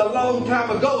 Lord, a long time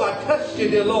ago I touched you,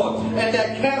 dear Lord, and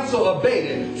that cancer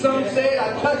abated. Some say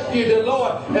I touched you, dear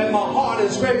Lord, and my heart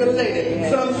is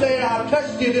regulated. Some say I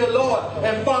touched you, dear Lord,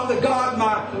 and Father God,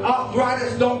 my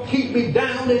arthritis don't keep me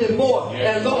down anymore.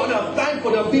 And Lord, I'm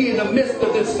thankful to be in the midst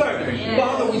of this service.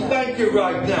 Father, we thank you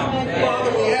right now.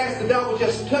 Father, we ask that thou would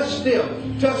just touch them.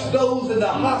 Touch those in the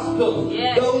hospital,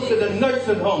 those in the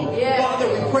nursing home. Father,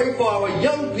 we pray for our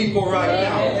young people right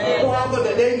now. Father,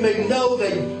 that they may know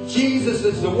that Jesus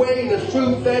is the way, the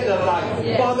truth, and the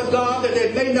life. Father God, that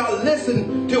they may not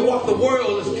listen to what the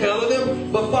world is telling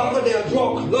them, but Father, they'll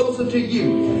draw closer to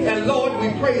you. And Lord,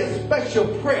 we pray a special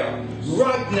prayer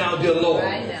right now, dear Lord,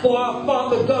 for our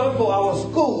Father God, for our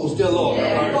schools, dear Lord.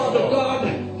 Father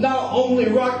God, not only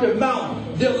Rocky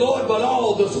Mount, dear Lord, but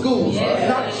all the schools,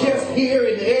 not just here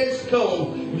in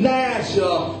Edgecombe, Nash,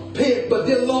 Pitt, but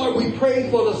dear Lord, we pray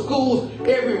for the schools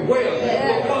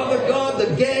everywhere. But Father God,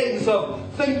 the gangs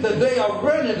think that they are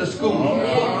running the school.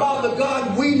 But Father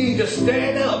God, we need to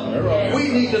stand up. We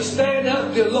need to stand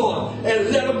up, dear Lord, and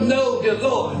let them know, dear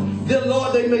Lord,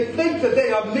 they may think that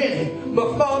they are many,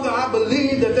 but Father, I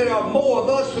believe that there are more of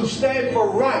us who stand for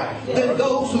right than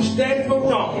those who stand for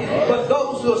wrong. But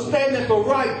those who are standing for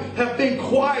right have been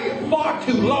quiet far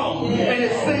too long, and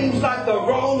it seems like the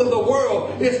wrong of the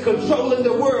world is controlling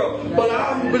the world. But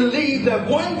I believe that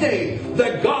one day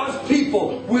that God's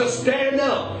people will stand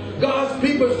up. God's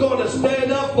people is going to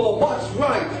stand up for what's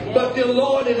right. But dear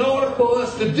Lord, in order for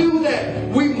us to do that,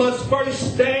 we must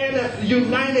first stand as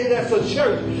united as a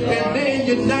church. And then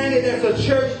united as a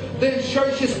church, then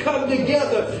churches come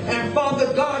together. And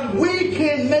Father God, we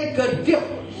can make a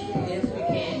difference. Yes, we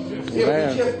can. If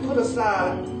we just put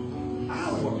aside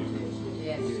our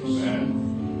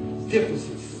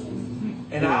differences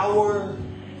and our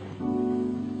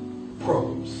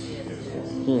problems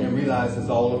and realize it's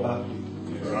all about you.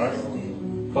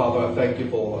 Father, I thank you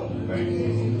for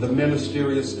the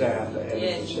ministerial staff that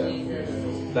has the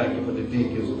chapel. Thank you for the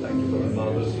deacons. Thank you for the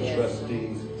mothers, the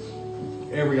trustees,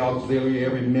 every auxiliary,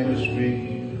 every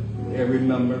ministry, every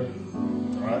member.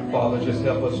 Father, just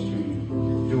help us to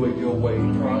do it your way.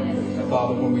 And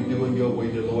Father, when we do it your way,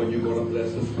 dear Lord, you're going to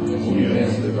bless us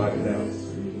immensely right now.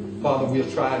 Father, we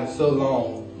have tried so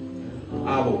long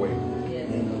our way.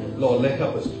 Lord,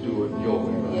 help us to do it your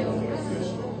way.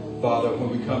 Father, when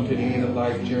we come to the end of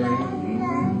life's journey,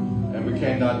 and we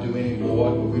cannot do any more,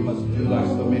 but we must do like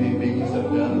so many babies have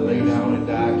done, lay down and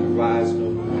die to rise no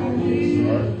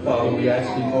more. Father, we ask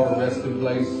you for a resting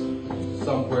place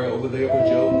somewhere over there where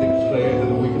Job declared that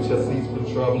the wicked shall cease from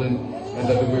troubling, and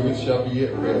that the wicked shall be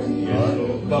at rest.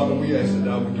 Father, we ask that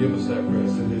thou would give us that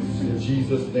rest. And in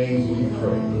Jesus' name we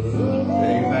pray.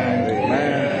 Amen.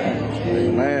 Amen.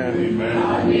 Amen. Amen.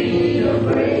 I need a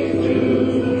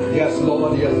breakthrough. Yes,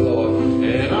 Lord. Yes, Lord.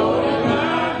 And all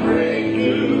my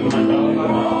breakthrough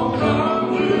won't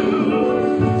come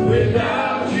through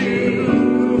without you.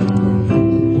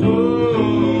 Oh,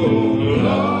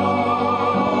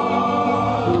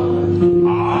 Lord, I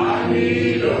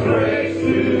need a breakthrough.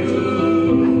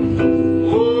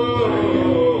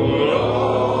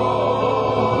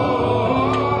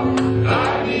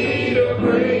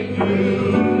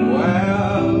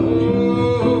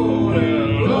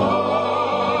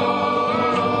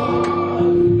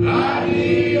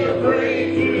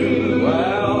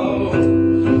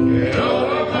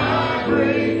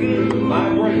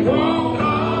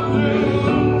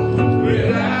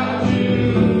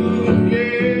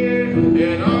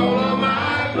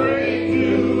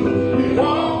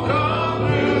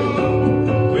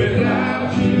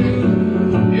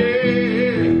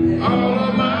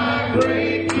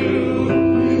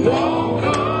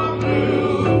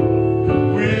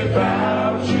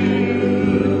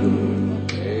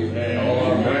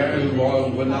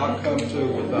 will not come to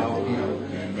without Him.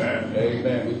 Amen.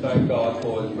 Amen. We thank God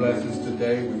for His blessings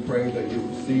today. We pray that you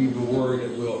receive the word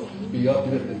that will be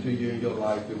uplifting to you in your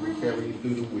life and will carry you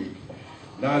through the week.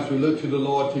 Now as we look to the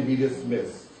Lord to be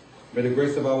dismissed, may the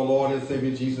grace of our Lord and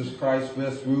Savior Jesus Christ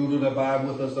rest, rule, and abide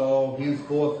with us all,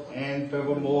 henceforth and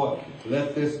forevermore.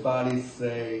 Let this body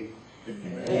say,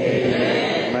 Amen.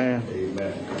 Amen.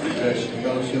 Amen.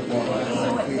 Fellowship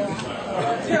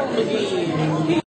on